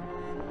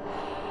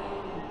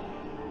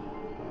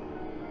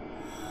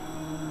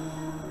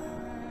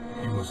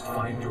 You must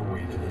find your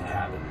way to the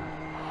cabin.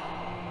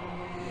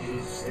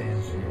 It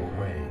stands in your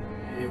way.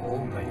 It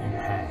won't let you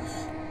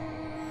pass.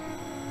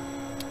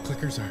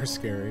 Clickers are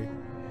scary.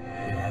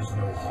 It has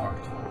no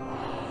heart.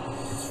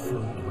 It's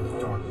filled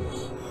with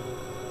darkness.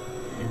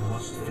 You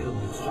must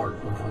fill its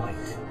heart with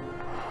light.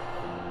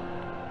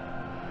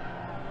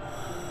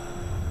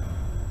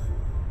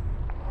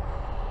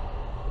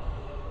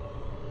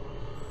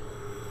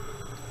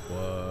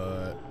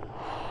 What?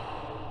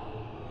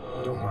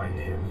 Don't mind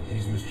him.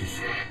 He's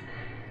Mr.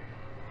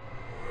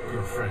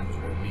 Your friends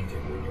will meet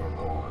him when you're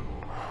gone.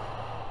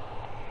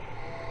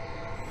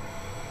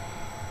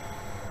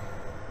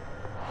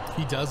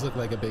 He does look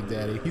like a big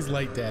daddy. He's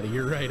light daddy.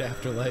 You're right,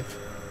 Afterlife.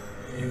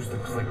 Use the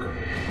clicker.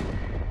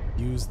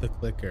 Use the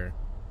clicker.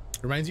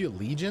 Reminds you of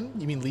Legion?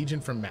 You mean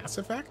Legion from Mass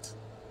Effect?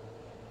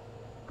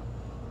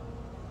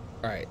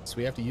 All right, so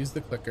we have to use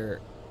the clicker.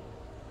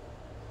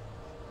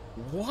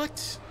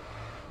 What?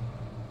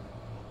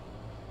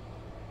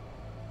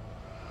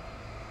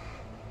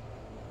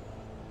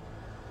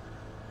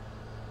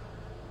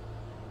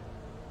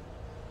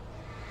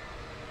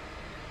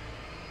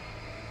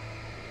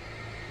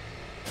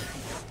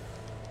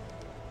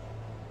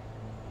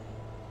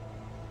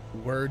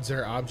 Words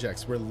are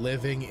objects. We're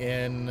living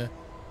in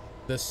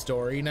the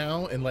story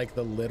now in like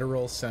the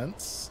literal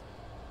sense.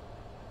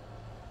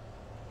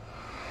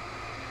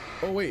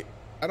 Oh wait,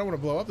 I don't want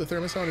to blow up the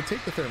thermos. I want to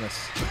take the thermos.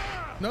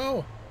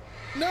 No,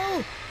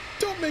 no,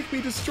 don't make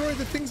me destroy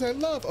the things I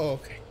love. Oh,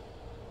 okay.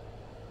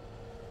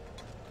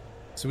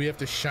 So we have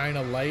to shine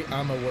a light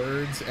on the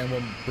words and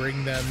we'll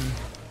bring them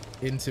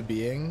into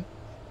being.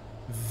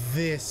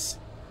 This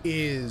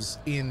is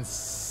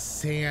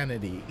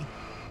insanity.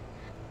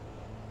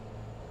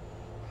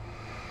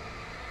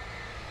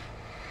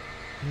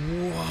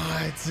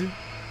 What?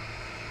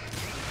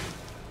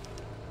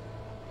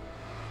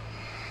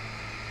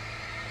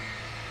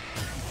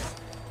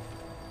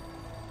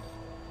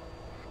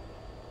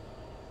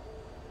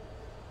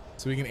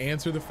 So we can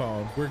answer the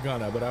phone. We're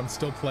gonna, but I'm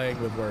still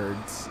playing with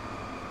words.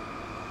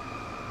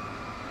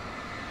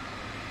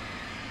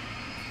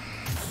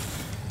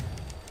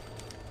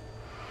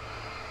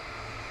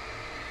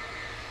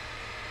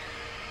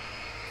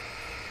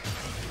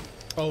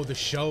 Oh, the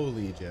show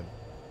Legion.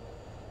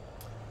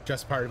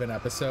 Just part of an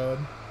episode.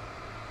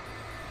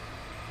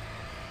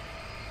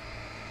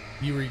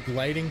 You were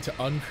lighting to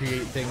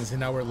uncreate things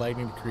and now we're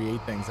lighting to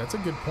create things. That's a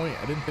good point.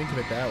 I didn't think of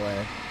it that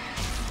way.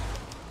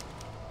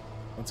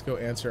 Let's go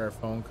answer our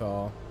phone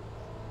call.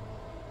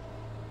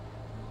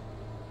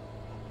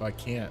 Oh, I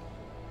can't.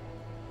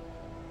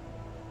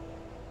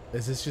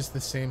 Is this just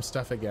the same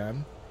stuff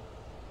again?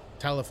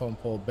 Telephone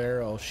pole,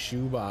 barrel,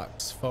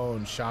 shoebox,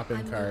 phone,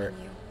 shopping cart.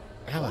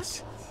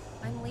 Alice.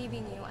 What? I'm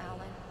leaving you,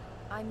 Alan.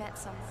 I met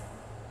someone.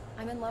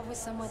 I'm in love with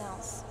someone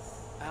else.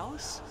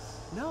 Alice?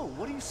 No,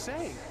 what are you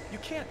saying? You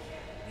can't.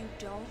 You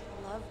don't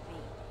love me.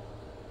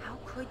 How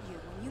could you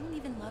when you don't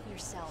even love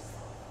yourself?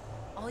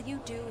 All you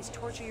do is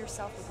torture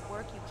yourself with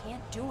work you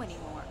can't do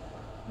anymore.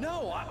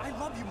 No, I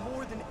love you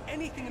more than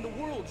anything in the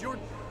world.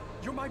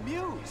 You're my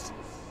muse.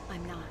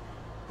 I'm not.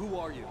 Who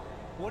are you?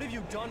 What have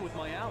you done with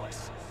my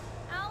Alice?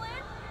 Alan?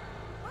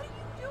 What are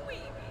you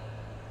doing?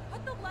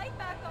 Put the light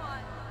back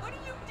on. What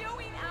are you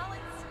doing, Alan?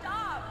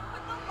 Stop!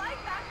 Put the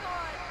light back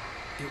on!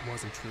 It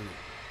wasn't true.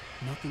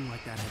 Nothing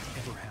like that had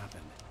ever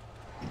happened.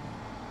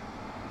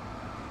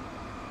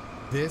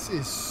 This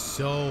is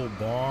so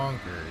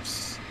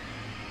bonkers.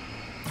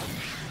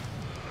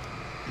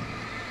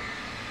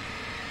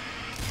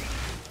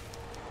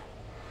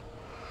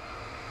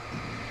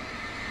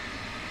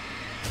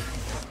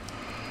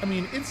 I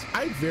mean,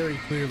 I very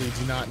clearly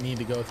do not need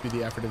to go through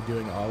the effort of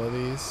doing all of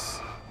these.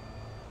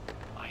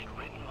 I had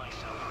written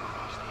myself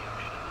across the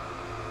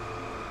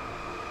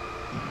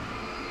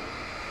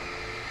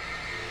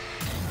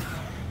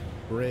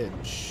arena.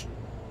 Bridge.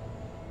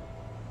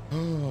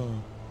 Oh,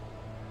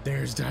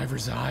 there's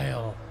Diver's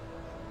Isle.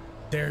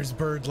 There's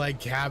Bird-like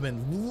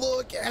Cabin.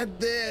 Look at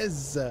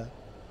this.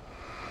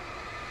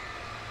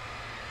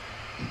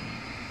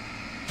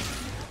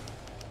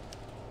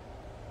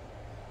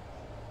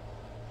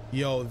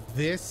 Yo,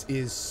 this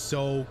is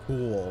so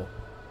cool.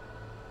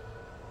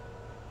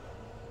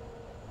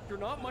 You're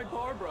not my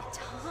Barbara.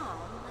 Tom,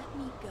 let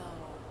me go.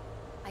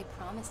 I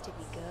promise to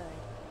be good.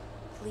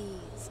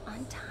 Please,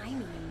 untie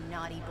me, you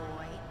naughty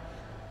boy.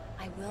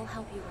 I will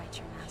help you write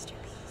your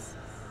masterpiece.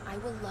 I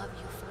will love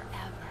you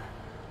forever.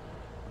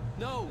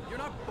 No, you're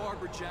not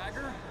Barbara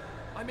Jagger.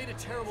 I made a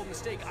terrible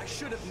mistake. I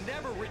should have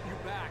never written you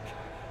back.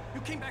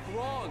 You came back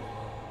wrong.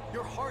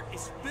 Your heart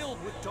is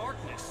filled with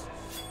darkness.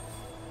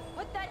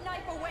 Put that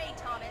knife away,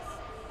 Thomas.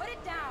 Put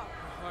it down.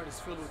 My heart is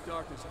filled with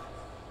darkness.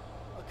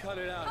 I'll cut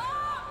it out.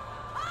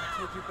 Ah!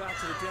 I'll take you back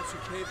to the depths you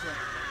came from.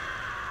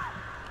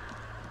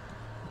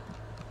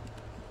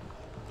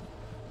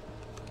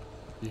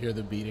 You hear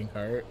the beating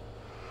heart?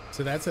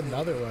 So that's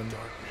another one,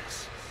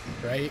 Darkness.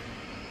 right?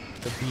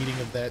 The beating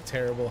of that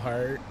terrible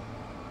heart.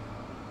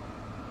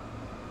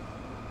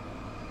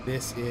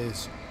 This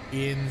is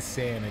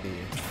insanity.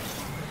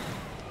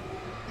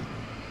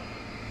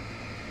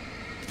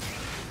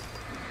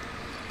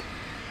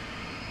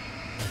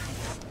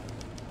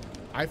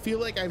 I feel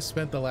like I've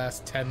spent the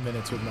last 10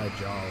 minutes with my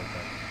jaw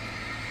open.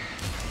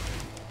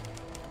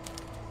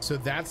 So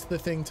that's the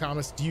thing,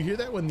 Thomas. Do you hear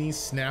that when these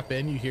snap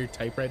in, you hear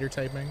typewriter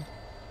typing?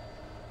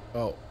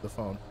 Oh, the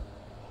phone.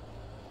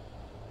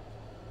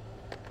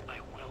 I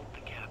willed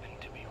the cabin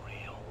to be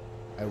real.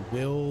 I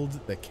willed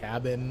the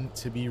cabin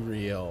to be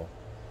real.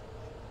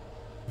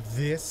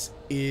 This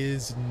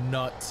is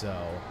nutso.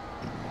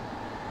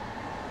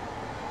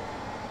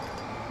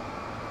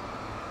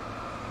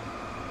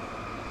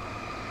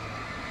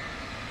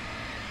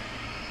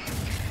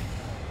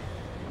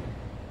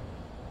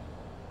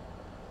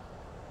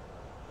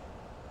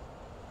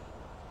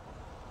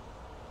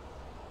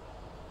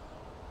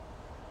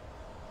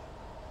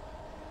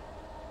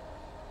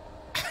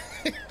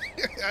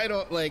 I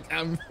don't like,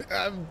 I'm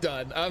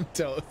done. I'm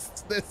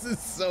toast. This is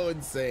so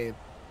insane.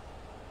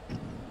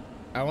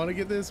 I want to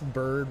get this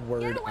bird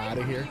word out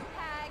of here.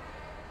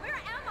 Where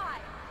am I?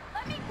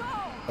 Let me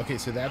go. Okay,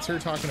 so that's her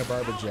talking to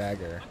Barbara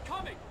Jagger. I'm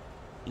coming.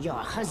 Your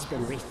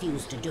husband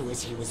refused to do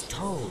as he was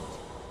told.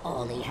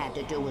 All he had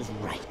to do was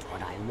write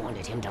what I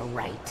wanted him to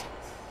write.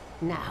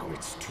 Now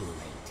it's too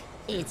late.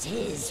 It's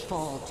his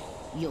fault.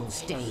 You'll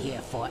stay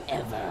here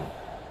forever.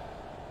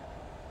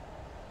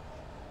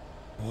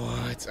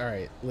 What? All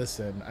right,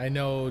 listen, I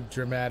know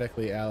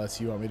dramatically, Alice,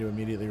 you want me to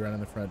immediately run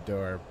in the front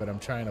door, but I'm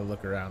trying to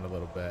look around a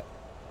little bit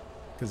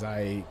because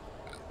I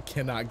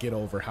cannot get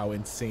over how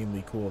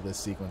insanely cool this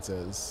sequence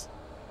is.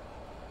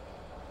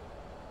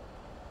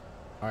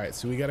 All right,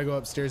 so we got to go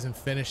upstairs and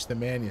finish the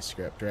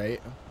manuscript,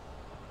 right?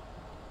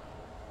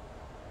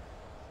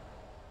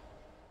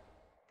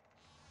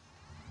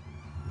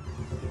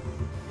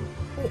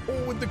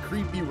 Oh, with the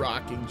creepy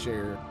rocking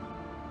chair.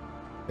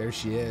 There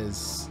she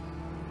is.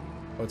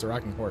 Oh, it's a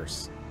rocking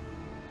horse.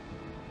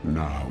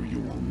 Now you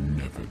will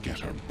never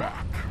get her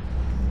back.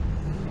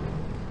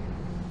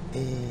 Oh,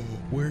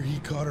 where he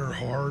cut her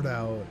heart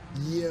out.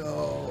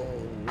 Yo.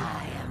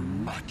 I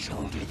am much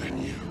older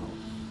than you.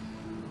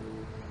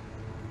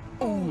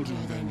 Older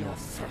than your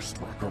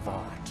first work of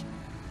art.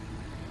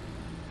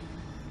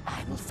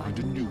 I will find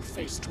a new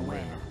face to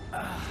wear.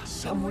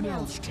 Someone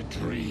else to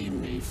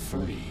dream me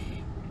free.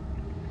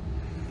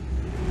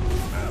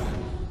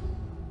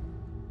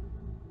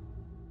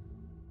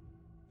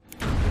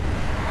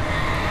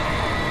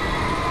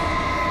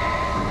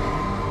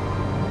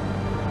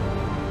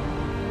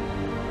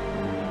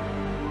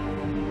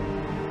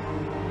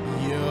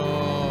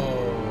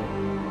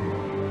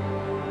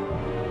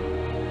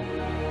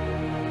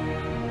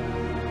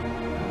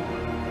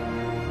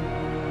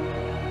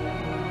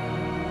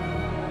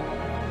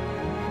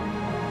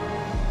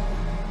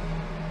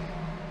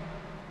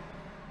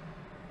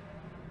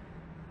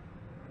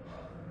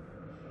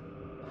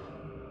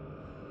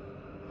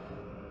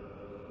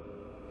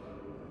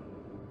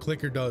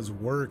 Clicker does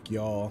work,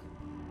 y'all.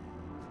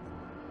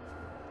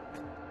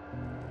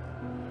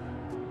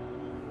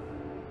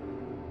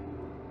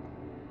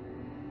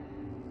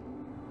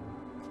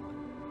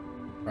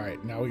 All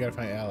right, now we gotta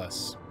find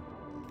Alice.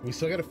 We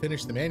still gotta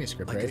finish the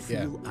manuscript, I right? could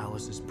feel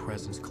Alice's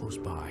presence close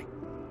by.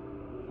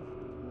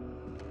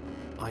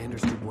 I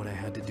understood what I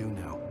had to do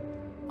now.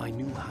 I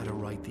knew how to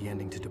write the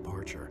ending to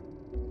Departure.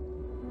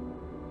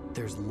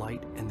 There's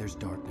light and there's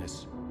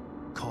darkness.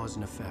 Cause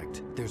and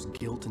effect. There's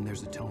guilt and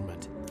there's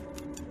atonement.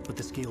 But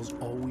the scales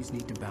always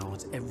need to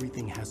balance.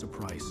 Everything has a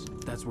price.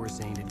 That's where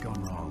Zane had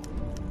gone wrong.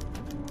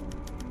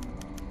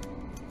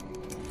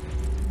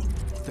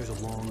 There's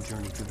a long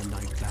journey through the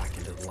night back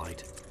into the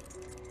light.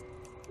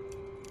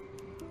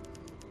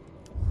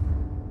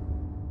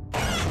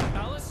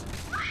 Alice?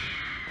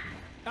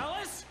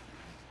 Alice?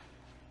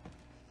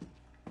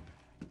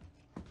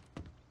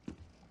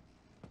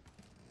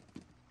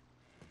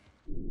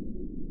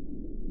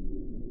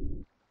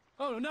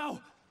 Oh no!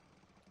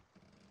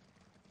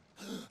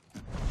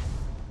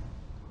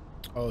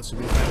 Oh, so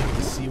we finally get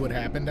to see what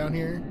happened down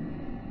here?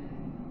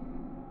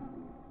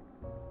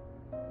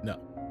 No.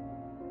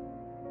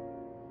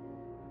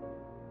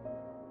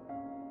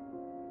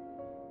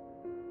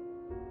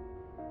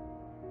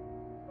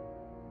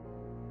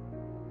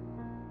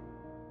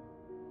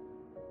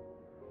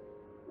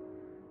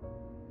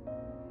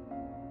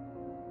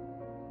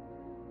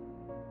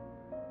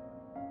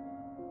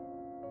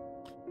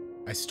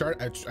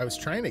 I was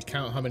trying to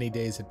count how many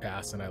days had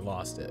passed and I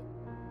lost it.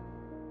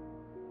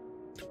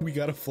 We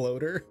got a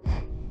floater?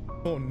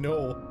 Oh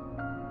no.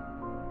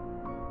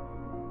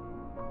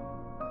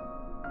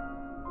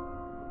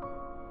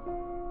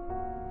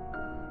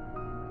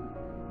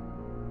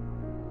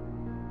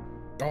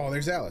 Oh,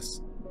 there's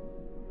Alice.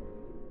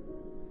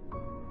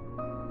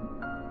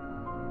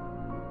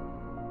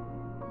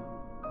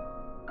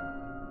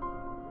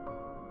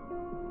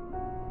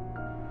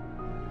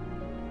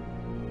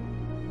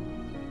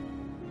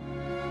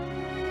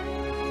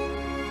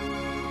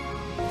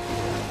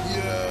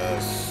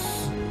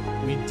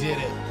 We did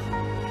it.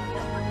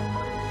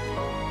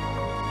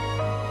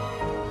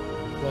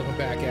 Welcome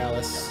back,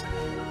 Alice.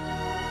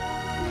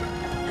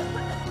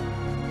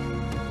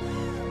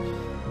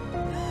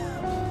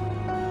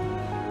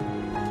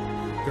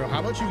 Girl,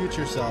 how about you get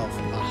yourself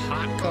a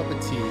hot cup of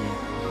tea,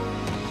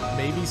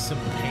 maybe some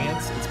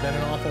pants. It's been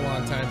an awful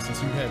long time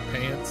since you've had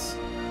pants.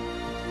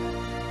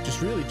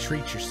 Just really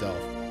treat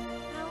yourself.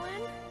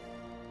 Alan?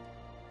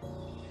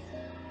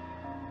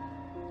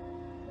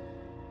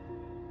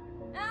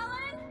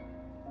 Alan?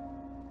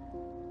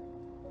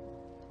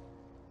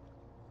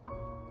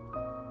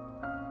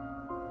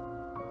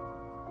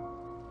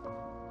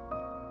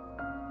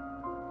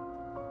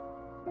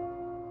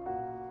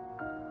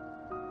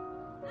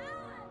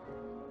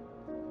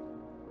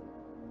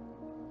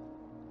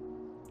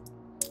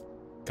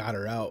 Got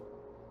her out.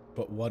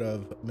 But what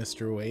of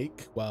Mr.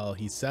 Wake? Well,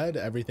 he said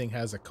everything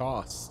has a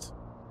cost.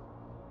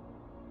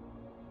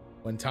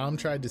 When Tom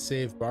tried to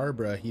save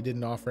Barbara, he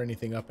didn't offer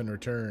anything up in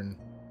return.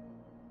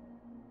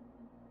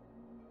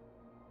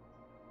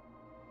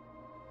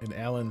 And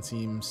Alan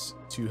seems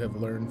to have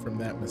learned from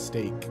that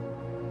mistake.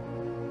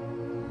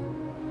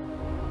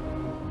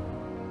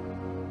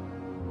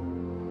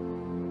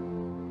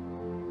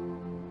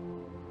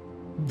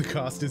 The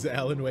cost is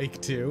Alan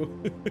Wake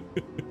too.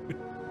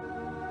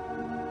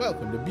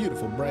 Welcome to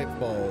beautiful Bright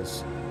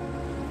Falls,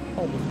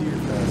 home of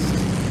Deerfest.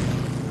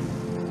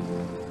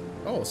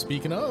 Oh,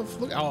 speaking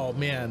of, look, oh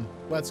man,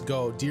 let's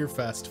go,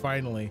 Deerfest,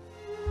 finally.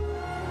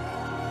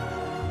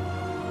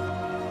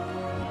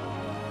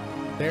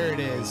 There it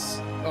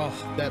is. Oh,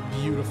 that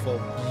beautiful,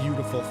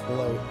 beautiful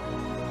float.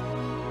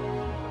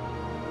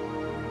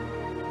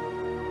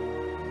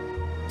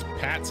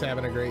 Pat's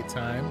having a great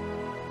time.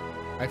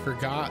 I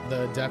forgot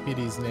the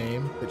deputy's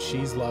name, but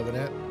she's loving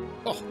it.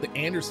 Oh, the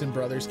Anderson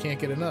brothers can't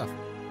get enough.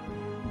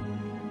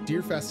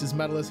 Deerfest is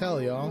metal as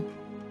hell, y'all.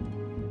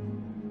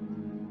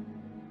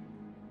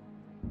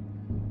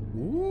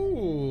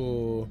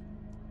 Ooh.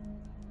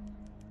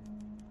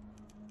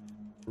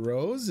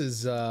 Rose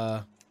is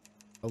a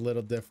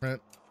little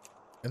different.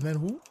 And then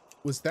who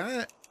was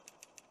that?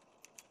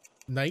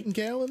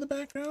 Nightingale in the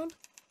background?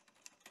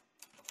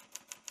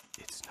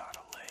 It's not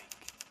a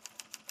lake.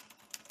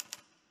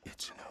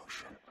 It's an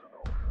ocean.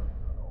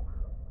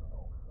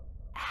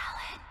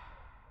 Alan,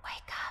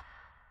 wake up.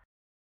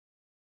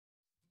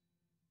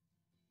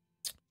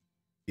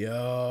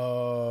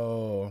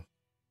 Yo.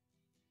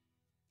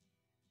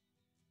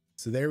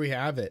 So there we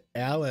have it.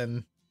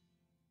 Alan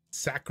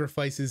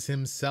sacrifices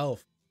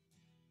himself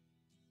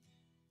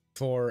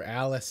for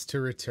Alice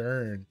to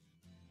return.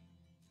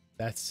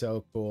 That's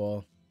so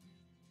cool.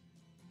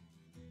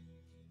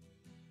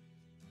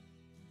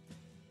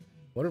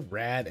 What a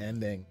rad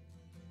ending.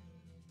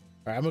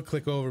 All right, I'm gonna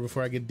click over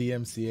before I get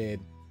DMCA'd.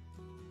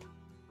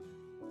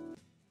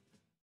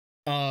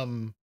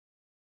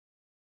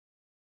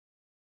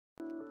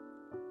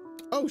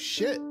 Oh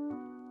shit.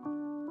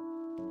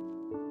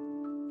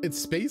 It's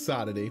Space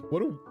Oddity.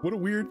 What a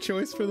weird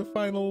choice for the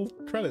final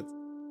credits.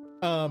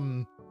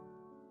 Alan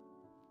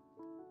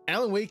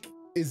Wake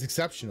is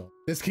exceptional.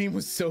 This game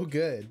was so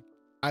good.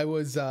 I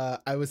was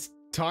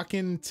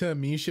talking to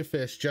Misha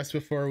Fish just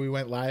before we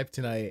went live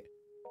tonight.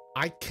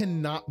 I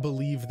cannot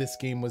believe this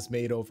game was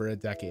made over a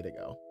decade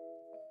ago.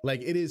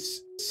 Like, it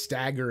is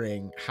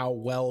staggering how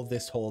well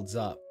this holds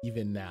up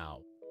even now.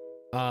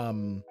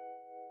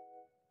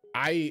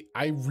 I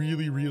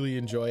really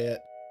enjoy it.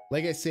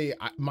 Like I say,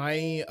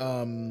 my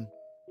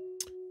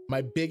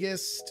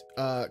biggest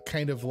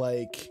kind of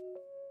like,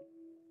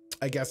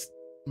 I guess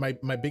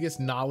my biggest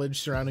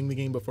knowledge surrounding the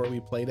game before we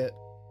played it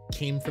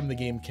came from the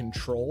game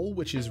Control,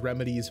 which is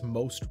Remedy's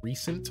most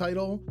recent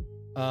title.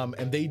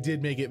 And they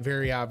did make it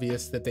very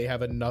obvious that they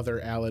have another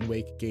Alan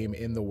Wake game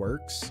in the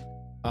works,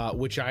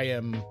 which I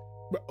am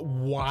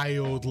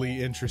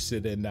wildly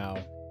interested in now.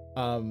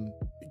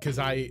 Because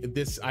I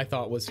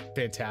thought was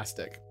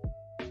fantastic.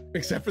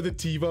 Except for the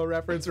TiVo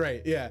reference,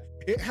 right? Yeah,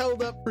 it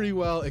held up pretty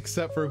well,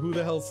 except for who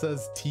the hell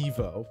says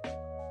TiVo?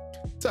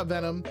 What's up,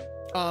 Venom?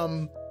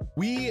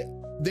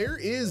 There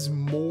is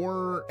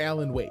more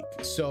Alan Wake,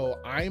 so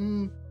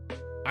I'm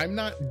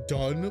not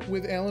done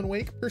with Alan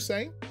Wake per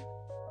se.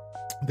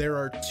 There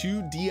are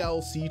 2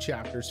 DLC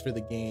chapters for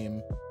the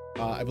game.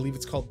 I believe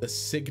it's called The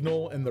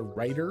Signal and The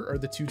Writer are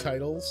the 2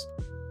 titles,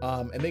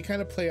 and they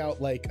kind of play out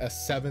like a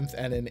 7th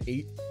and an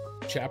 8th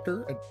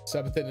chapter, a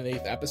 7th and an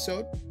 8th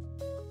episode.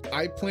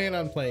 I plan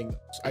on playing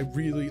those. I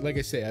really, like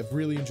I say, I've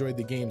really enjoyed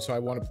the game, so I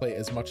want to play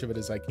as much of it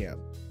as I can.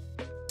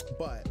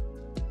 But